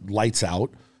side, he's lights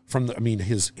out.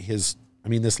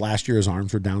 This last year, his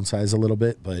arms were downsized a little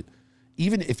bit, but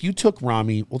even if you took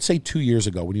Ramy, let's say 2 years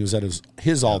ago when he was at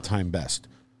his all-time best,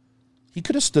 he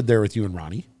could have stood there with you and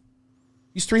Ronnie.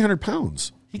 He's 300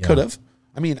 pounds. He could have.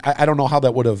 I mean, I don't know how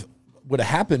that would have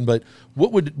happened, but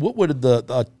what would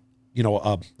the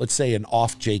let's say an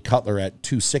off Jay Cutler at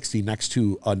 260 next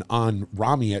to an on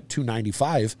Ramy at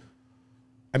 295.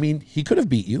 I mean, he could have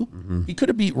beat you. Mm-hmm. He could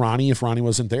have beat Ronnie if Ronnie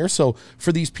wasn't there. So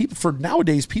for these people, for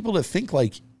nowadays, people that think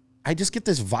like, I just get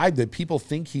this vibe that people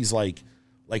think he's like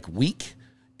weak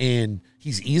and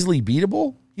he's easily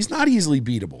beatable. He's not easily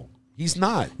beatable. He's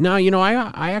not. No,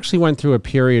 I actually went through a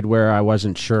period where I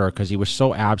wasn't sure because he was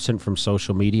so absent from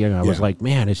social media. And I was like,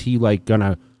 man, is he like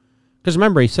gonna? Because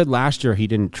remember, he said last year he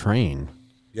didn't train.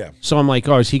 Yeah. So I'm like,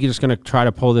 oh, is he just gonna try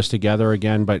to pull this together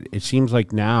again? But it seems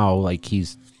like now, like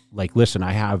he's like, listen,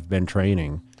 I have been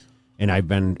training, and I've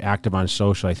been active on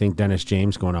social. I think Dennis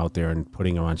James going out there and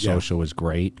putting him on social was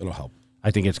great. It'll help. I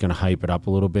think it's going to hype it up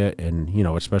a little bit, and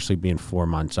especially being 4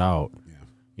 months out.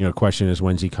 Yeah. The question is,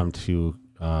 when's he come to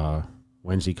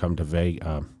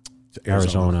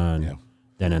Arizona, and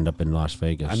then end up in Las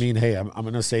Vegas? I mean, hey, I'm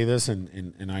going to say this,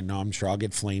 and I know I'm sure I'll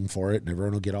get flamed for it, and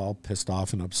everyone will get all pissed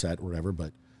off and upset, or whatever.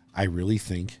 But I really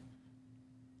think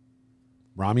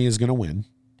Ramy is going to win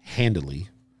handily,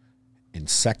 and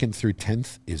 2nd through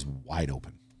 10th is wide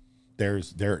open.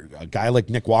 A guy like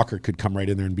Nick Walker could come right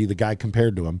in there and be the guy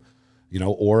compared to him.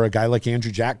 Or a guy like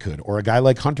Andrew Jack could, or a guy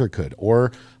like Hunter could,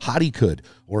 or Hadi could,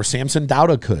 or Samson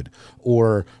Dauda could,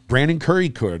 or Brandon Curry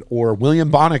could, or William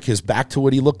Bonnick is back to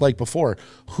what he looked like before.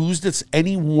 Who's this?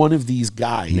 Any one of these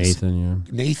guys? Nathan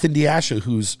Diasha,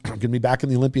 who's going to be back in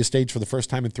the Olympia stage for the first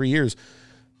time in 3 years.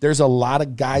 There's a lot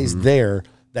of guys there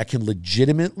that can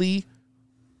legitimately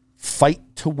fight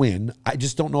to win. I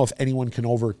just don't know if anyone can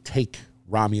overtake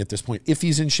Ramy at this point, if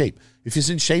he's in shape. If he's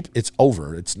in shape, it's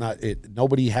over. It's not.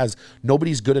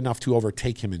 Nobody's good enough to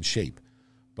overtake him in shape.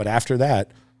 But after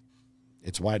that,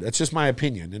 it's wide. That's just my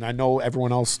opinion, and I know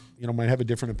everyone else, might have a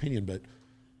different opinion. But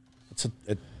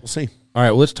we'll see. All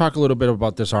right, well, let's talk a little bit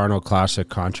about this Arnold Classic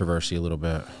controversy a little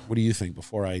bit. What do you think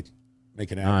before I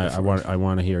make an I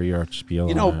want to hear your spiel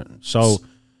You on know, it.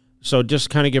 So just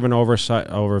kind of give an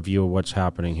overview of what's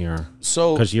happening here.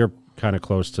 So Because you're kind of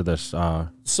close to this. So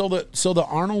the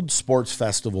Arnold Sports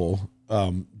Festival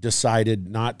decided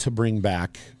not to bring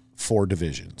back 4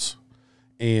 divisions,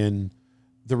 and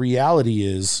the reality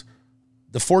is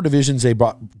the 4 divisions they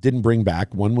didn't bring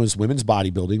back. One was women's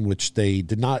bodybuilding, which they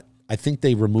did not. I think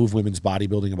they removed women's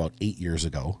bodybuilding about 8 years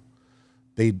ago.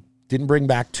 They didn't bring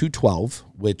back 212,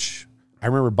 which I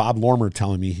remember Bob Lormer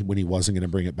telling me when he wasn't going to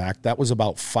bring it back. That was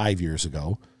about 5 years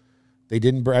ago. They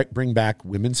didn't bring back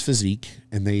women's physique,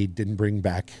 and they didn't bring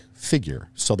back figure.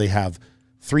 So they have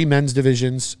 3 men's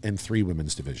divisions and 3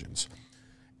 women's divisions.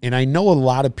 And I know a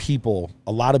lot of people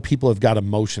have got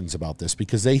emotions about this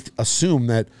because they assume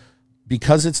that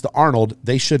because it's the Arnold,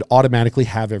 they should automatically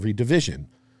have every division.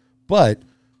 But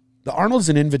the Arnold's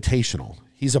an invitational.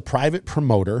 He's a private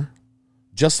promoter,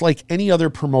 just like any other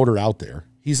promoter out there.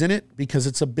 He's in it because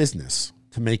it's a business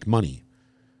to make money.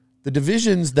 The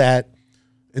divisions that,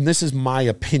 and this is my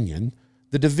opinion,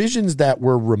 the divisions that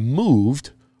were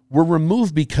removed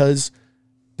because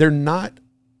they're not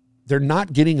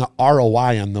getting a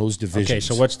ROI on those divisions. Okay,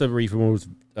 so what's the removed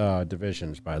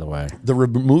divisions, by the way? The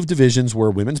removed divisions were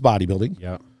women's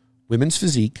bodybuilding, women's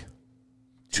physique,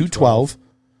 212,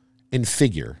 and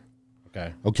figure.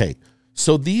 Okay.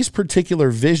 So these particular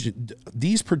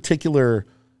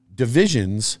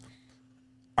divisions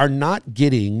are not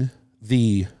getting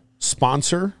the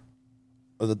sponsor.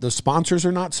 The sponsors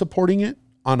are not supporting it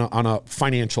on a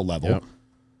financial level. Yep.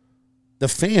 The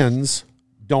fans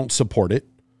don't support it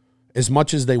as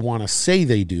much as they want to say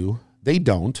they do. They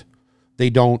don't. They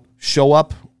don't show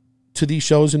up to these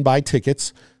shows and buy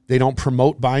tickets. They don't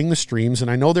promote buying the streams. And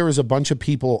I know there was a bunch of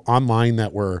people online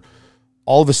that were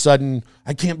all of a sudden,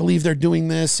 I can't believe they're doing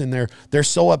this, and they're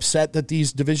so upset that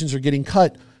these divisions are getting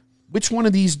cut. Which one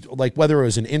of these, like whether it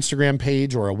was an Instagram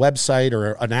page or a website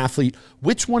or an athlete,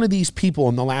 which one of these people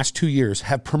in the last 2 years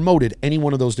have promoted any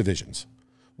one of those divisions?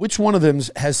 Which one of them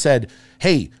has said,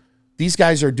 hey, these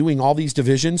guys are doing all these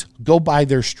divisions, go buy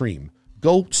their stream.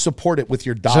 Go support it with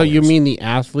your dollars. So you mean the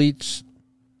athletes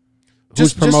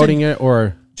who's promoting it,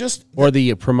 or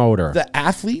the promoter? The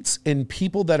athletes and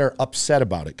people that are upset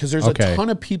about it. Because there's a ton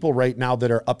of people right now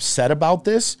that are upset about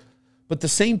this, but the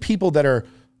same people that are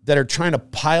trying to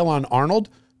pile on Arnold,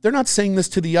 they're not saying this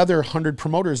to the other 100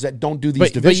 promoters that don't do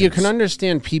these divisions. But you can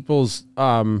understand people's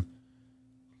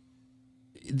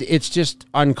it's just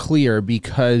unclear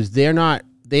because they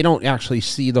don't actually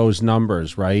see those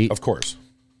numbers, right? Of course.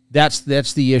 That's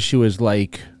the issue is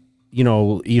like,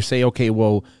 you say, okay,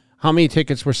 well, how many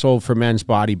tickets were sold for men's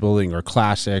bodybuilding or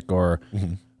classic or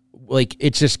like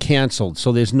it's just canceled.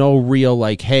 So there's no real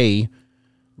like, hey,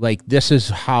 like this is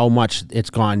how much it's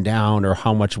gone down or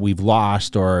how much we've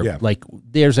lost or like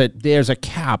there's a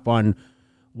cap on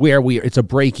where it's a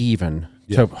break even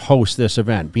to host this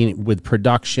event, being with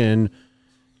production,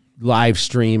 live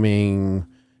streaming,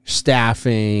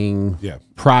 staffing,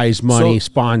 prize money,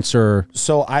 sponsor.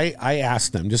 So I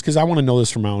asked them, just because I want to know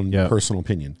this from my own personal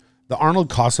opinion. The Arnold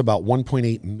costs about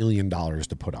 $1.8 million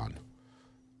to put on.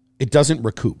 It doesn't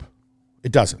recoup.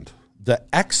 It doesn't. The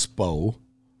expo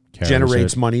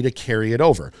generates money to carry it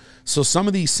over. So some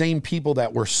of these same people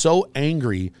that were so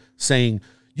angry saying,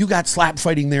 you got slap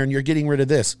fighting there and you're getting rid of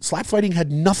this. Slap fighting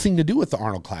had nothing to do with the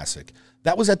Arnold Classic.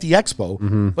 That was at the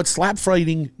expo, but slap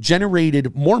fighting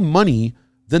generated more money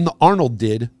than the Arnold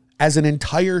did as an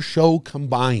entire show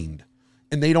combined.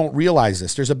 And they don't realize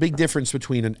this. There's a big difference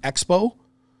between an expo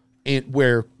and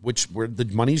where the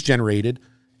money's generated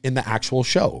in the actual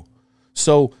show.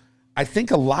 So I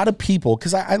think a lot of people,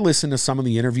 because I listen to some of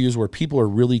the interviews where people are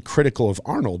really critical of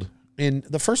Arnold, and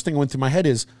the first thing that went through my head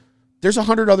is there's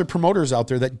 100 other promoters out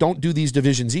there that don't do these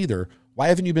divisions either. Why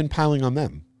haven't you been piling on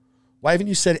them? Why haven't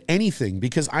you said anything?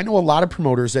 Because I know a lot of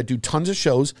promoters that do tons of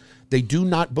shows. They do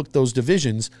not book those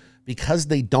divisions because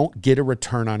they don't get a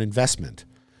return on investment.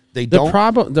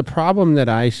 The problem that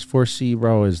I foresee,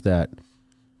 Ro, is that,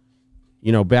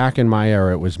 back in my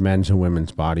era, it was men's and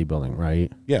women's bodybuilding,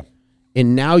 right? Yeah.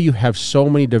 And now you have so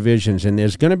many divisions, and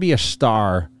there's going to be a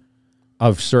star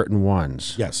of certain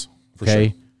ones. Yes, for sure.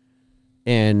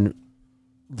 And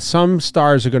some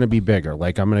stars are going to be bigger.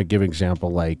 Like, I'm going to give an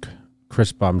example, like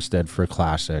Chris Bumstead for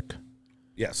Classic.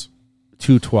 Yes.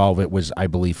 212, it was, I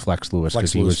believe, Flex Lewis,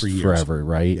 because he was forever,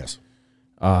 right? Yes.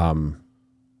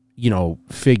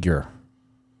 Figure.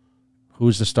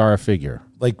 Who's the star of figure?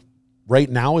 Like, right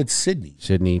now, it's Sydney.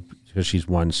 Sydney, because she's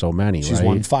won so many, She's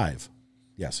won 5.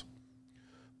 Yes.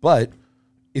 But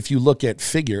if you look at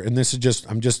figure, and this is just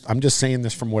I'm just saying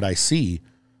this from what I see,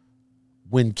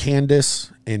 when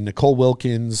Candace and Nicole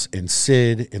Wilkins and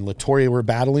Sid and Latoya were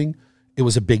battling, it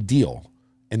was a big deal.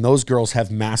 And those girls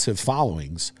have massive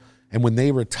followings. And when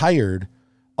they retired,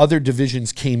 other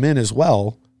divisions came in as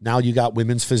well. Now you got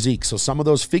women's physique. So some of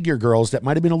those figure girls that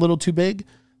might have been a little too big,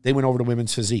 they went over to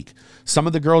women's physique. Some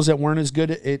of the girls that weren't as good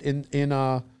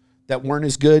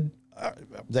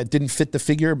that didn't fit the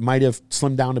figure might have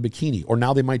slimmed down to bikini, or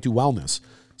now they might do wellness.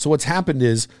 So what's happened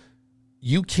is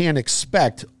you can't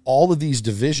expect all of these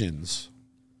divisions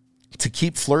to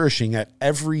keep flourishing at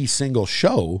every single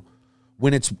show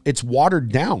when it's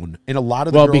watered down, and a lot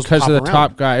of the girls because of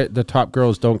the the top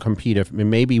girls don't compete. If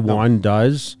maybe one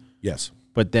does, yes,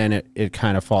 but then it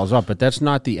kind of falls off. But that's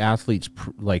not the athlete's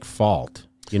fault,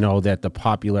 that the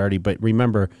popularity. But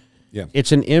remember,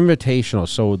 it's an invitational.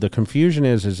 So the confusion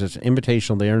is it's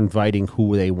invitational. They're inviting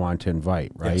who they want to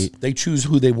invite, right? Yes. They choose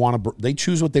who they want to. They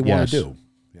choose what they want to do.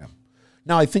 Yeah.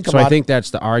 Now I think I think that's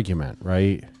the argument,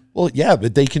 right? Well, yeah,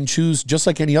 but they can choose just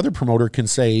like any other promoter can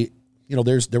say.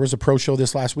 There was a pro show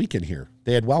this last weekend here.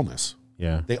 They had wellness.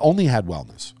 Yeah. They only had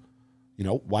wellness.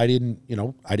 Why didn't,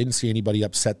 I didn't see anybody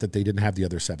upset that they didn't have the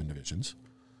other 7 divisions.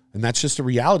 And that's just the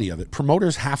reality of it.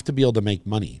 Promoters have to be able to make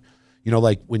money.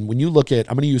 Like when you look at,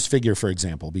 I'm going to use figure, for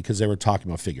example, because they were talking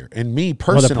about figure. And me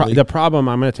personally. The problem,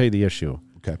 I'm going to tell you the issue.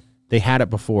 Okay. They had it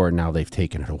before, and now they've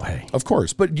taken it away. Of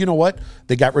course. But you know what?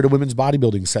 They got rid of women's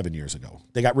bodybuilding 7 years ago.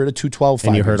 They got rid of 212 5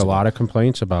 And you heard years a ago. lot of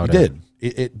complaints about it. Did.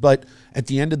 But at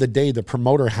the end of the day, the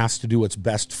promoter has to do what's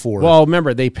best for. Well,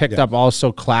 remember, they picked up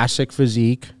also classic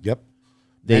physique. Yep.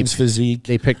 Men's physique.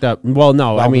 They picked up,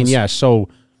 wellness. So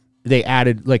they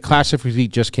added, classic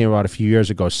physique just came out a few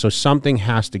years ago. So something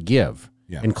has to give.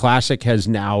 Yeah. And classic has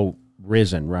now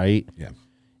risen, right? Yeah.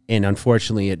 And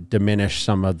unfortunately, it diminished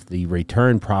some of the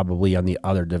return probably on the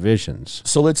other divisions.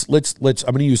 So let's. I'm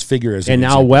going to use figure as. And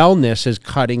now wellness is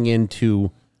cutting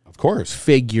into, of course,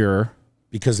 figure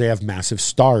because they have massive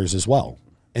stars as well,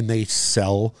 and they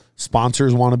sell.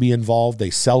 Sponsors want to be involved. They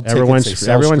sell tickets.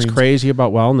 Everyone's crazy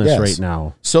about wellness right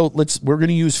now. So we're going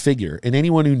to use figure, and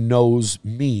anyone who knows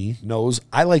me knows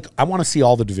I want to see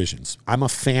all the divisions. I'm a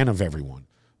fan of everyone.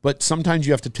 But sometimes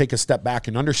you have to take a step back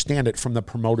and understand it from the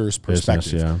promoter's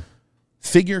perspective. Business, yeah.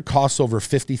 Figure costs over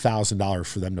 $50,000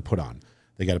 for them to put on.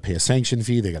 They got to pay a sanction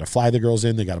fee. They got to fly the girls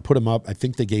in. They got to put them up. I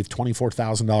think they gave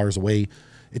 $24,000 away.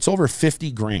 It's over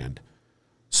 $50,000.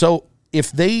 So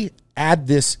if they add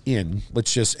this in,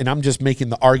 and I'm just making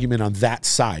the argument on that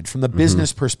side from the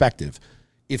business perspective.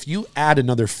 If you add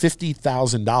another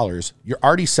 $50,000, you're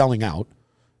already selling out.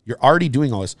 You're already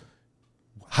doing all this.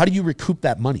 How do you recoup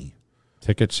that money?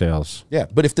 Ticket sales. Yeah,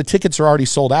 but if the tickets are already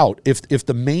sold out, if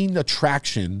the main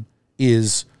attraction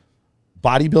is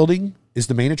bodybuilding, is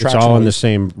the main attraction. It's all in the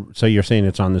same. So you're saying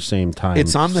it's on the same time.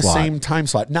 It's on the same time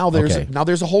slot. Now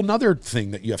there's a whole nother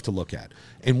thing that you have to look at,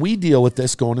 and we deal with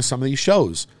this going to some of these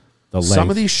shows. Some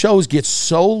of these shows get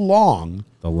so long,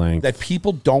 that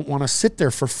people don't want to sit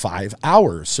there for 5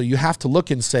 hours. So you have to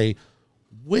look and say,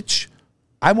 which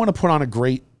I want to put on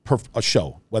a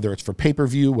show, whether it's for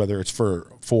pay-per-view, whether it's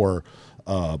for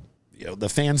the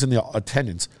fans and the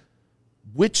attendance.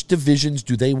 Which divisions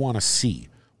do they want to see?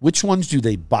 Which ones do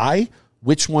they buy?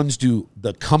 Which ones do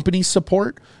the company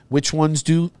support? Which ones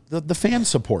do the fan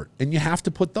support? And you have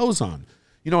to put those on.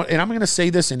 And I'm going to say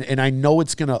this, and I know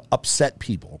it's going to upset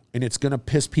people, and it's going to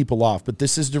piss people off, but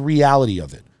this is the reality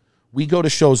of it. We go to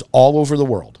shows all over the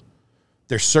world.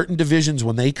 There's certain divisions,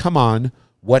 when they come on,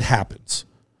 what happens?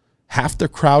 Half the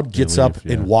crowd gets up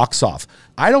and walks off.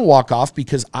 I don't walk off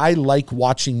because I like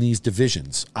watching these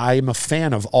divisions. I am a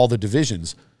fan of all the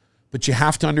divisions. But you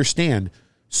have to understand,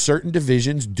 certain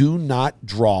divisions do not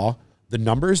draw the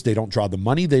numbers. They don't draw the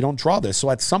money. They don't draw this. So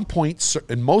at some point,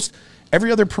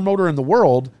 every other promoter in the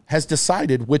world has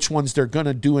decided which ones they're going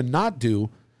to do and not do.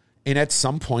 And at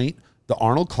some point, the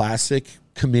Arnold Classic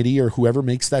committee or whoever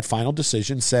makes that final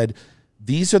decision said,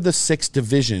 these are the 6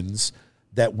 divisions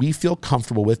that we feel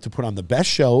comfortable with to put on the best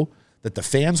show, that the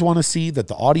fans want to see, that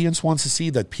the audience wants to see,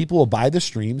 that people will buy the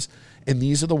streams, and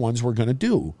these are the ones we're going to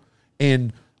do.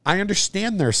 And I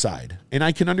understand their side, and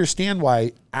I can understand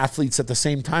why athletes at the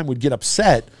same time would get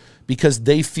upset because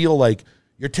they feel like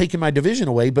you're taking my division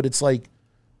away, but it's like,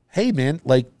 hey man,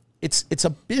 it's a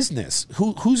business.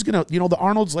 Who's going to, the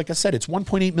Arnold's, like I said, it's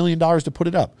 $1.8 million to put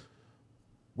it up.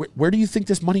 Where do you think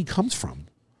this money comes from?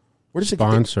 Where does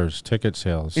sponsors, ticket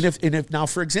sales. And if now,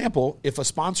 for example, if a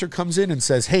sponsor comes in and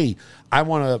says, "Hey, I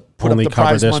want to put only up the cover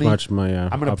prize this money. much money.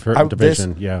 I'm going to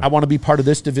division. I want to be part of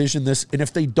this division. This." And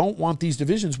if they don't want these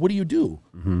divisions, what do you do?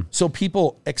 So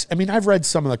people, I've read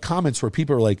some of the comments where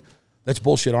people are like, That's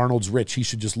bullshit. Arnold's rich. He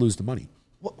should just lose the money.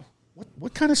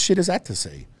 What kind of shit is that to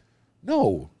say?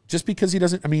 No, just because he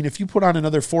doesn't. I mean, if you put on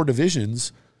another 4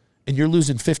 divisions and you're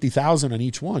losing $50,000 on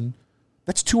each one,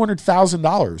 that's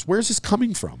 $200,000. Where's this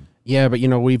coming from? Yeah, but,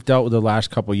 we've dealt with the last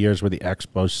couple of years where the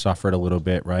expos suffered a little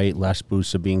bit, right? Less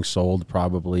booths are being sold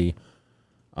probably.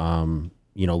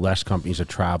 Less companies are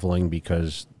traveling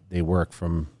because they work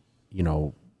from,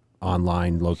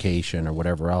 online location or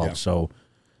whatever else. Yeah. So,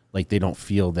 they don't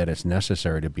feel that it's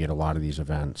necessary to be at a lot of these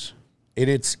events.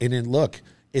 Look,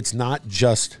 it's not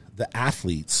just the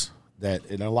athletes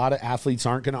and a lot of athletes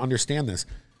aren't going to understand this.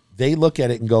 They look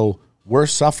at it and go, we're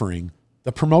suffering.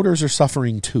 The promoters are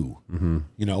suffering too.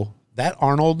 Mm-hmm. That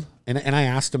Arnold, and I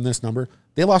asked him this number,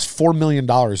 they lost $4 million in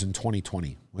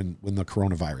 2020 when the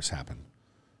coronavirus happened.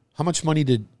 How much money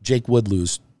did Jake Wood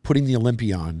lose putting the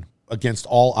Olympia on against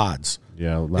all odds?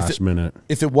 Yeah, last minute.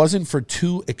 If it wasn't for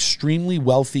 2 extremely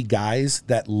wealthy guys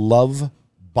that love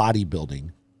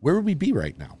bodybuilding, where would we be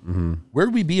right now? Mm-hmm. Where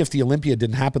would we be if the Olympia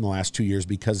didn't happen the last 2 years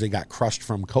because they got crushed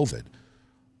from COVID?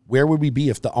 Where would we be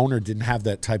if the owner didn't have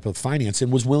that type of finance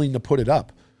and was willing to put it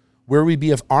up? Where would we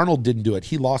be if Arnold didn't do it?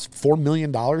 He lost $4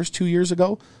 million 2 years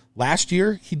ago. Last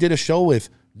year, he did a show with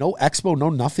no expo,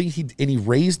 no nothing. He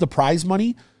raised the prize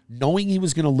money knowing he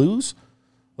was going to lose.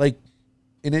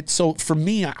 So for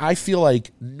me, I feel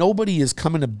like nobody is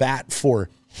coming to bat for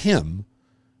him.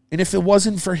 And if it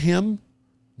wasn't for him,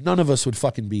 none of us would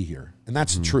fucking be here. And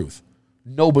that's the truth.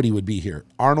 Nobody would be here.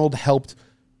 Arnold helped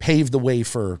pave the way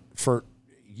for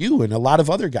you and a lot of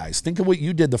other guys. Think of what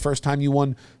you did the first time you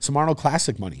won some Arnold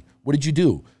Classic money. What did you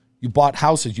do? You bought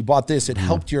houses. You bought this. It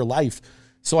helped your life.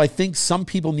 So I think some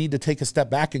people need to take a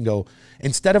step back and go,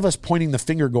 instead of us pointing the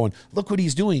finger going, look what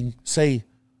he's doing, say,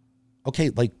 okay,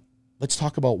 let's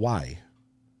talk about why.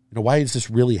 Why is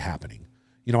this really happening?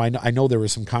 I know there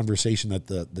was some conversation that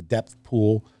the depth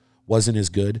pool wasn't as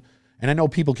good. And I know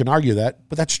people can argue that,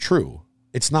 but that's true.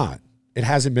 It's not. It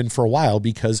hasn't been for a while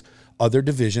because other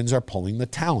divisions are pulling the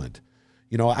talent.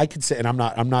 I could say, and I'm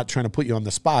not trying to put you on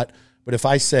the spot, but if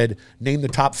I said, name the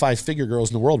top 5 figure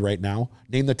girls in the world right now,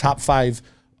 name the top 5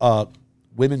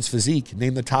 women's physique,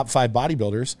 name the top 5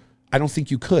 bodybuilders, I don't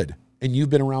think you could. And you've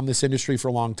been around this industry for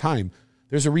a long time.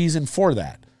 There's a reason for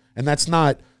that. And that's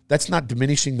not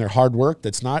diminishing their hard work.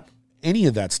 That's not any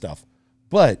of that stuff.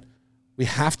 But we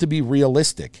have to be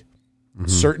realistic. Mm-hmm.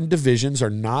 Certain divisions are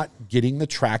not getting the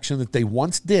traction that they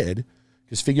once did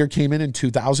because figure came in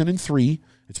 2003.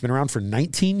 It's been around for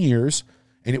 19 years.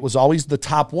 And it was always the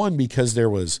top one because there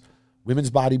was women's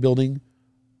bodybuilding,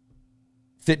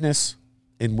 fitness,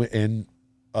 and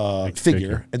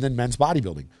figure, and then men's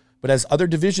bodybuilding. But as other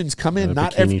divisions come in,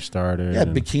 bikini started. Yeah,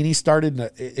 bikini started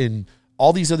in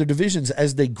all these other divisions.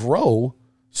 As they grow,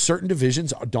 certain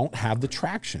divisions don't have the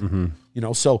traction.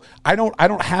 Mm-hmm. So I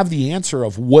don't have the answer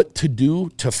of what to do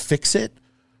to fix it,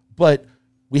 but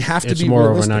we have to be more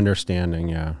realistic. Of an understanding,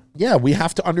 yeah. Yeah, we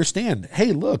have to understand,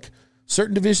 hey, look,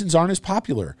 certain divisions aren't as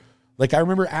popular. I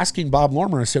remember asking Bob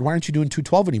Lormer, I said, why aren't you doing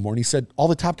 212 anymore? And he said, all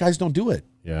the top guys don't do it.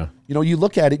 Yeah. You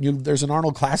look at it, there's an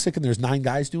Arnold Classic and there's 9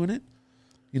 guys doing it,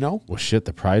 Well, shit,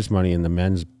 the prize money in the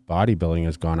men's bodybuilding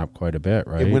has gone up quite a bit,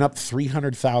 right? It went up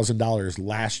 $300,000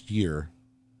 last year.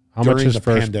 How much is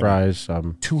first prize?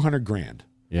 $200,000.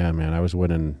 Yeah, man, I was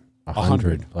winning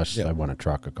 100 plus. Yeah. I won a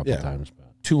truck a couple times. But.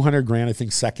 $200,000. I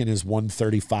think second is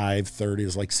 135. Third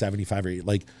is 75 or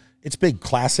 8. It's big.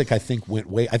 Classic, I think, went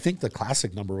way. I think the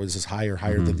Classic number was as higher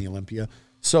than the Olympia.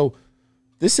 So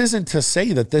this isn't to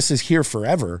say that this is here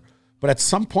forever, but at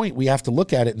some point we have to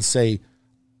look at it and say,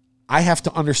 I have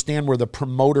to understand where the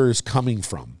promoter is coming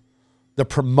from. The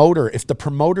promoter, if the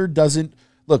promoter doesn't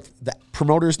look, the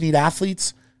promoters need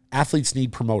athletes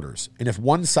need promoters. And if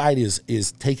one side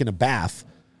is taking a bath,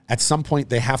 at some point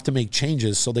they have to make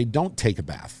changes so they don't take a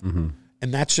bath. Mm-hmm.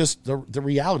 And that's just the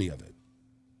reality of it.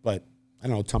 But I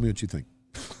don't know, tell me what you think.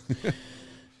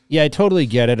 Yeah, I totally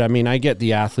get it. I mean, I get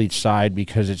the athlete side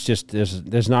because it's just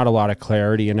there's not a lot of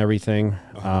clarity in everything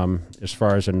as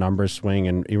far as a numbers swing.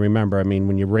 And you remember, I mean,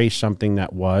 when you race something that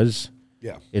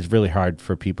it's really hard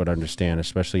for people to understand,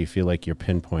 especially if you feel like you're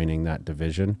pinpointing that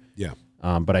division. Yeah.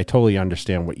 But I totally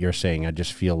understand what you're saying. I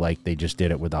just feel like they just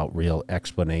did it without real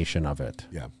explanation of it.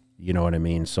 Yeah. You know what I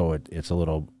mean? So it's a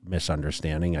little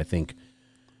misunderstanding. I think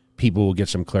people will get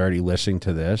some clarity listening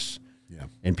to this,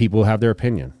 and people will have their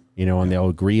opinion, and they'll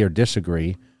agree or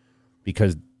disagree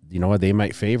because, they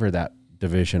might favor that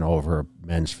division over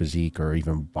men's physique or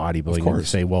even bodybuilding. And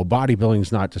say, well,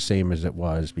 bodybuilding's not the same as it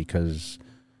was because,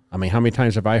 I mean, how many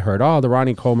times have I heard, the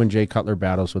Ronnie Coleman, Jay Cutler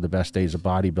battles were the best days of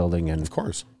bodybuilding, and of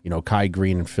course, Kai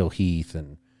Green and Phil Heath,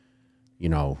 and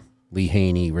Lee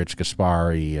Haney, Rich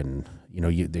Gaspari, and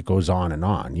it goes on and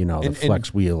on. The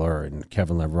Flex Wheeler and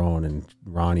Kevin Levrone and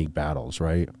Ronnie battles,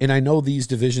 right? And I know these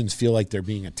divisions feel like they're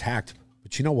being attacked,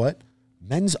 but you know what?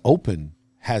 Men's Open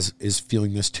is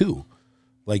feeling this too.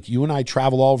 Like, you and I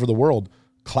travel all over the world.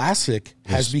 Classic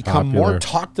has become more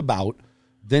talked about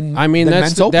than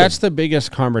Men's Open. That's the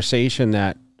biggest conversation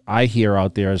that I hear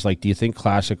out there is like, do you think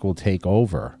Classic will take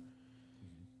over?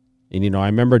 And, I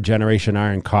remember Generation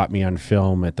Iron caught me on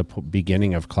film at the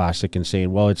beginning of Classic and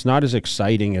saying, well, it's not as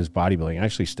exciting as bodybuilding. I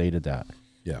actually stated that.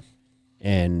 Yeah.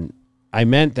 And I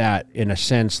meant that in a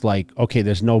sense, like, okay,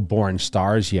 there's no born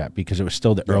stars yet because it was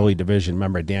still the early division.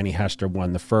 Remember, Danny Hester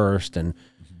won the first, and,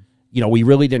 we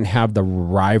really didn't have the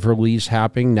rivalries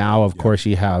happening. Now, of course,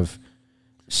 you have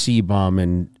C-Bum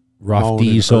and Rough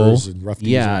Diesel. Rough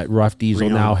Diesel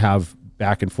Breon. Now have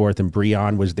back and forth, and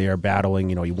Breon was there battling.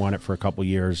 He won it for a couple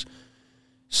years.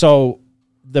 So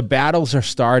the battles are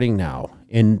starting now,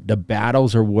 and the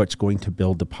battles are what's going to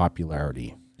build the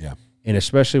popularity. Yeah. And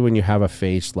especially when you have a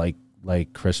face like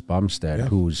Chris Bumstead,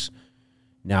 who's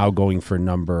now going for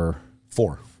number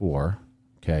 4.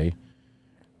 Okay.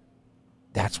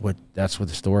 That's what the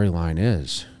storyline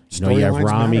is. You have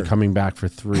Rami coming back for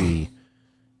 3.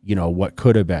 What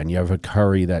could have been. You have a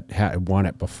Curry that had won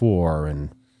it before, and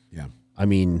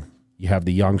you have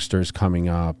the youngsters coming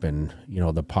up and,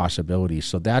 the possibilities.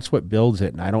 So that's what builds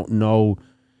it. And I don't know,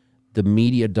 the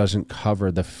media doesn't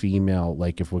cover the female,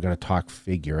 like if we're going to talk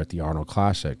figure at the Arnold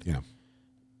Classic. Yeah.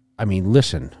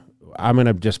 Listen, I'm going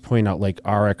to just point out like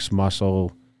RX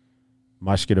Muscle,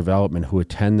 Muscular Development, who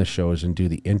attend the shows and do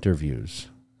the interviews,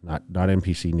 not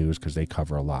NPC News because they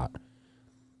cover a lot.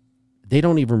 They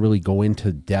don't even really go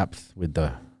into depth with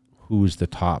who's the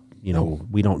top.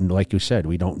 We don't, like you said,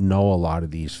 we don't know a lot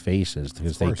of these faces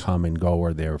because they come and go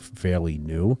or they're fairly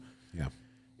new. Yeah.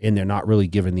 And they're not really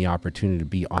given the opportunity to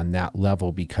be on that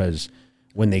level because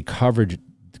when they coverage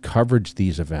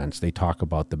these events, they talk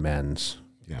about the men's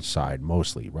side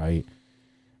mostly, right?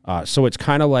 So it's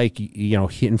kind of like,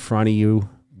 hit in front of you,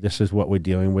 this is what we're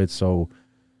dealing with. So,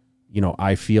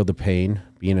 I feel the pain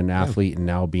being an athlete and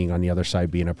now being on the other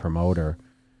side, being a promoter.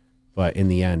 But in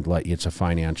the end, it's a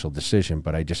financial decision.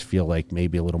 But I just feel like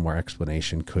maybe a little more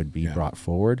explanation could be brought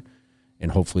forward,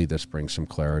 and hopefully this brings some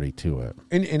clarity to it.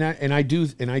 And I do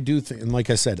think, and like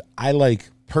I said, I like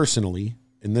personally,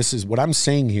 and this is what I'm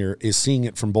saying here is seeing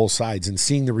it from both sides and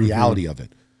seeing the reality of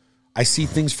it. I see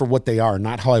things for what they are,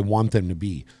 not how I want them to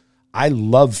be. I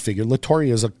love figure.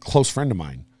 Latoria is a close friend of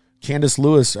mine. Candace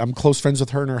Lewis, I'm close friends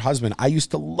with her and her husband. I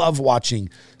used to love watching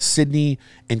Sydney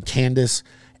and Candace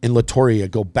and Latoria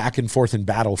go back and forth in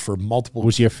battle for multiple.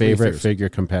 Who's your favorite figure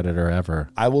competitor ever?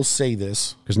 I will say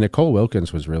this. Because Nicole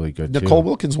Wilkins was really good, Nicole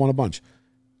Wilkins won a bunch.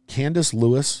 Candace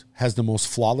Lewis has the most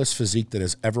flawless physique that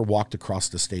has ever walked across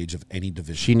the stage of any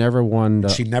division. She never won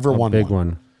a big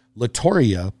one.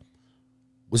 Latoria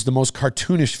was the most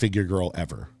cartoonish figure girl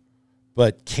ever.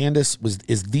 But Candace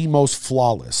is the most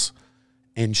flawless.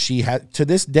 And she had, to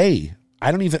this day, I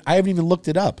haven't even looked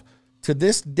it up. To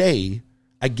this day,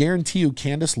 I guarantee you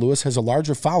Candace Lewis has a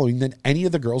larger following than any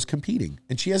of the girls competing.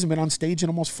 And she hasn't been on stage in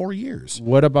almost 4 years.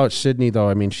 What about Sydney,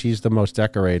 though? She's the most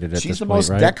decorated at this point, right? She's the most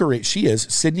decorated. She is.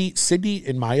 Sydney,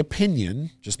 in my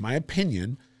opinion, she's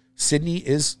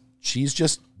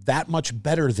just that much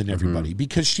better than everybody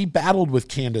because she battled with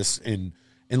Candace and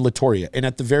Latoria. And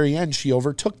at the very end, she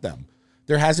overtook them.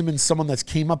 There hasn't been someone that's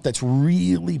came up that's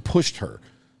really pushed her.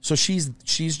 So she's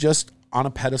just on a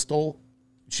pedestal.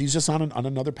 She's just on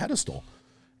another pedestal.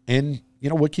 And,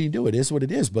 what can you do? It is what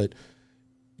it is. But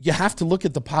you have to look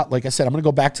at like I said, I'm going to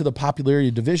go back to the popularity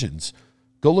of divisions.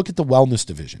 Go look at the wellness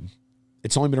division.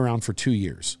 It's only been around for 2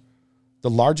 years. The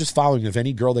largest following of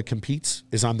any girl that competes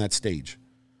is on that stage.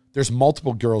 There's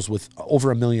multiple girls with over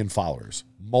 1 million followers.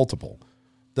 Multiple.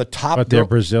 The top, but they're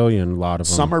Brazilian, a lot of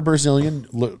them. Some are Brazilian.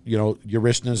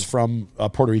 Urishna's from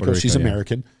Puerto Rico. She's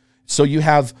American. So you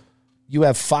have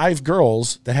 5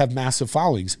 girls that have massive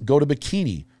followings. Go to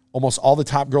bikini. Almost all the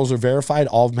top girls are verified.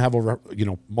 All of them have over,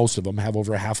 most of them have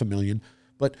over 500,000.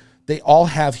 But they all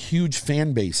have huge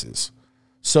fan bases.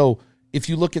 So if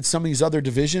you look at some of these other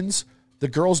divisions, the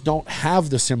girls don't have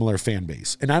the similar fan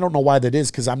base. And I don't know why that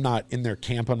is because I'm not in their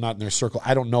camp. I'm not in their circle.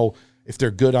 I don't know if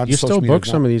they're good on social media. You still book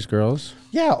some of these girls?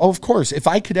 Yeah, of course. If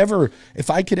I could ever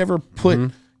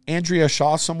put Andrea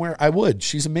Shaw somewhere, I would.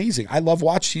 She's amazing. I love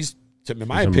watching. In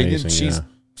my opinion,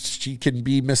 she can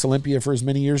be Miss Olympia for as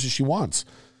many years as she wants.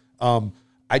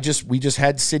 We just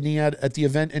had Sydney at the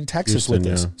event in Texas with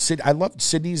us. I love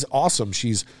Sydney's awesome.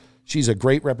 She's a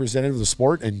great representative of the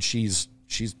sport, and she's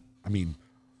just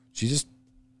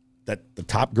the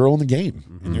top girl in the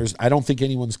game. And I don't think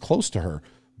anyone's close to her.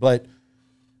 But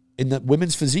in the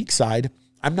women's physique side,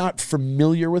 I'm not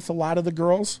familiar with a lot of the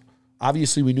girls.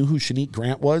 Obviously, we knew who Shanique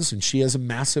Grant was, and she has a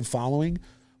massive following.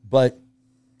 But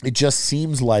it just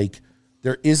seems like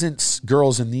there isn't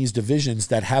girls in these divisions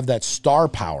that have that star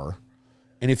power.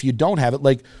 And if you don't have it,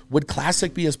 like, would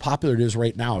Classic be as popular as it is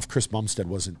right now if Chris Bumstead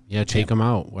wasn't? Yeah, take him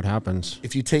out. What happens?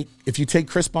 If you take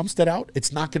Chris Bumstead out,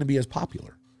 it's not going to be as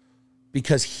popular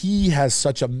because he has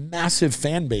such a massive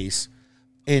fan base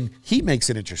and he makes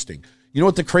it interesting. You know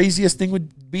what the craziest thing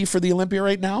would be for the Olympia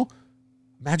right now?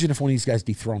 Imagine if one of these guys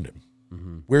dethroned him.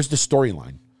 Mm-hmm. Where's the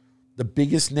storyline? The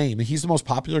biggest name, and he's the most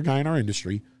popular guy in our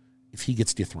industry, if he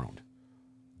gets dethroned.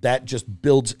 That just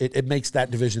builds it. It makes that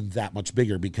division that much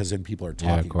bigger because then people are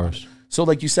talking. Yeah, of course. About it. So,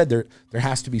 like you said, there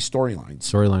has to be storylines.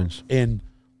 Storylines. And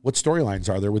what storylines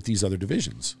are there with these other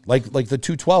divisions? Like the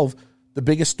 212. The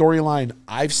biggest storyline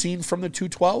I've seen from the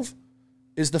 212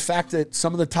 is the fact that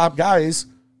some of the top guys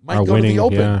might go to the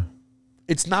Open. Yeah.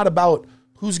 It's not about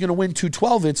who's going to win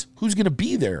 212. It's who's going to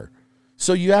be there.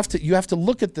 So you have to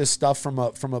look at this stuff from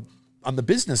a on the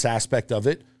business aspect of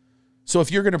it. So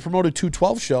if you're going to promote a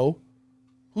 212 show,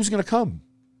 who's going to come?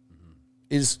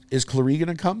 Is Clary going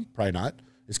to come? Probably not.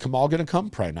 Is Kamal going to come?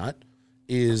 Probably not.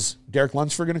 Is Derek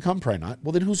Lunsford going to come? Probably not.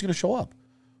 Well, then who's going to show up?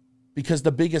 Because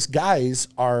the biggest guys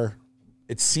are,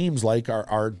 it seems like,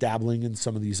 are dabbling in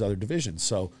some of these other divisions.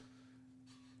 So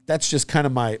that's just kind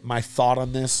of my thought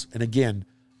on this. And again,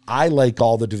 I like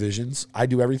all the divisions. I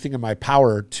do everything in my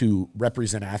power to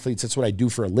represent athletes. That's what I do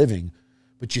for a living.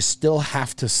 But you still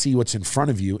have to see what's in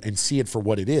front of you and see it for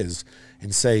what it is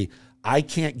and say, I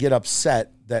can't get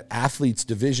upset that athletes'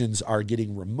 divisions are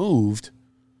getting removed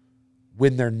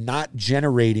when they're not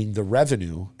generating the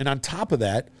revenue. And on top of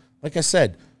that, like I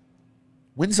said,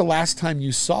 when's the last time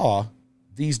you saw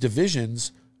these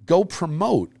divisions go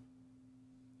promote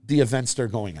the events they're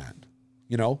going on?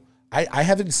 You know, I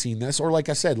haven't seen this. Or like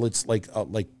I said, let's like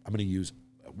I'm going to use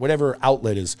whatever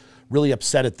outlet is really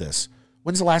upset at this.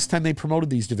 When's the last time they promoted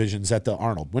these divisions at the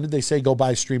Arnold? When did they say go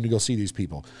buy a stream to go see these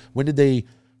people? When did they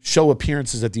show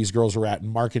appearances that these girls are at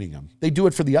and marketing them? They do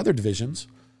it for the other divisions.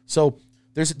 So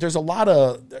there's a lot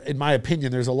of, in my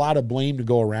opinion, there's a lot of blame to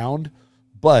go around,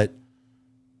 but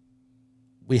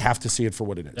we have to see it for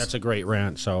what it is. That's a great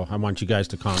rant. So I want you guys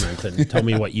to comment and tell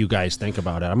me what you guys think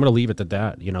about it. I'm going to leave it at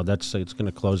that. You know, it's going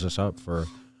to close us up for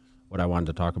what I wanted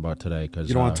to talk about today. Cause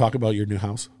you don't want to talk about your new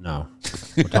house? No,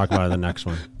 we'll talk about it in the next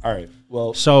one. All right.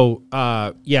 Well, so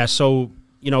so,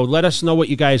 you know, let us know what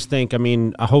you guys think. I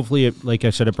mean, hopefully, like I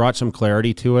said, it brought some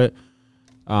clarity to it.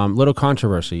 Little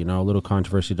controversy, you know, a little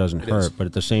controversy doesn't hurt. But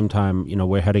at the same time, you know,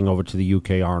 we're heading over to the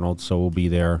UK Arnold, so we'll be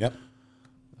there.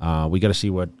 Yep. We got to see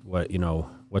what you know,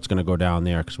 what's going to go down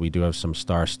there because we do have some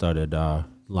star-studded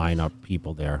lineup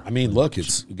people there. I mean, look,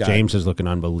 James is looking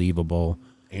unbelievable.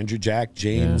 Andrew Jack,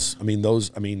 James. Yeah.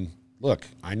 I mean, look,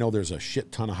 I know there's a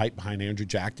shit ton of hype behind Andrew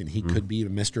Jack, and he could be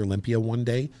Mr. Olympia one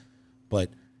day, but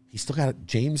he's still got it.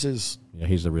 James is. Yeah,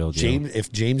 he's the real deal.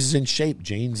 If James is in shape,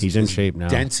 he's in shape now.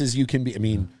 Dense as you can be. I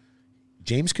mean,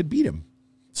 James could beat him.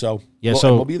 So yeah,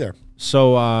 we'll be there.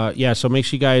 So so make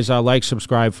sure you guys like,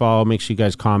 subscribe, follow. Make sure you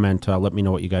guys comment. Let me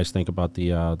know what you guys think about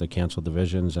the canceled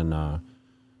divisions, and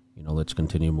you know, let's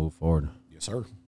continue to move forward. Yes, sir.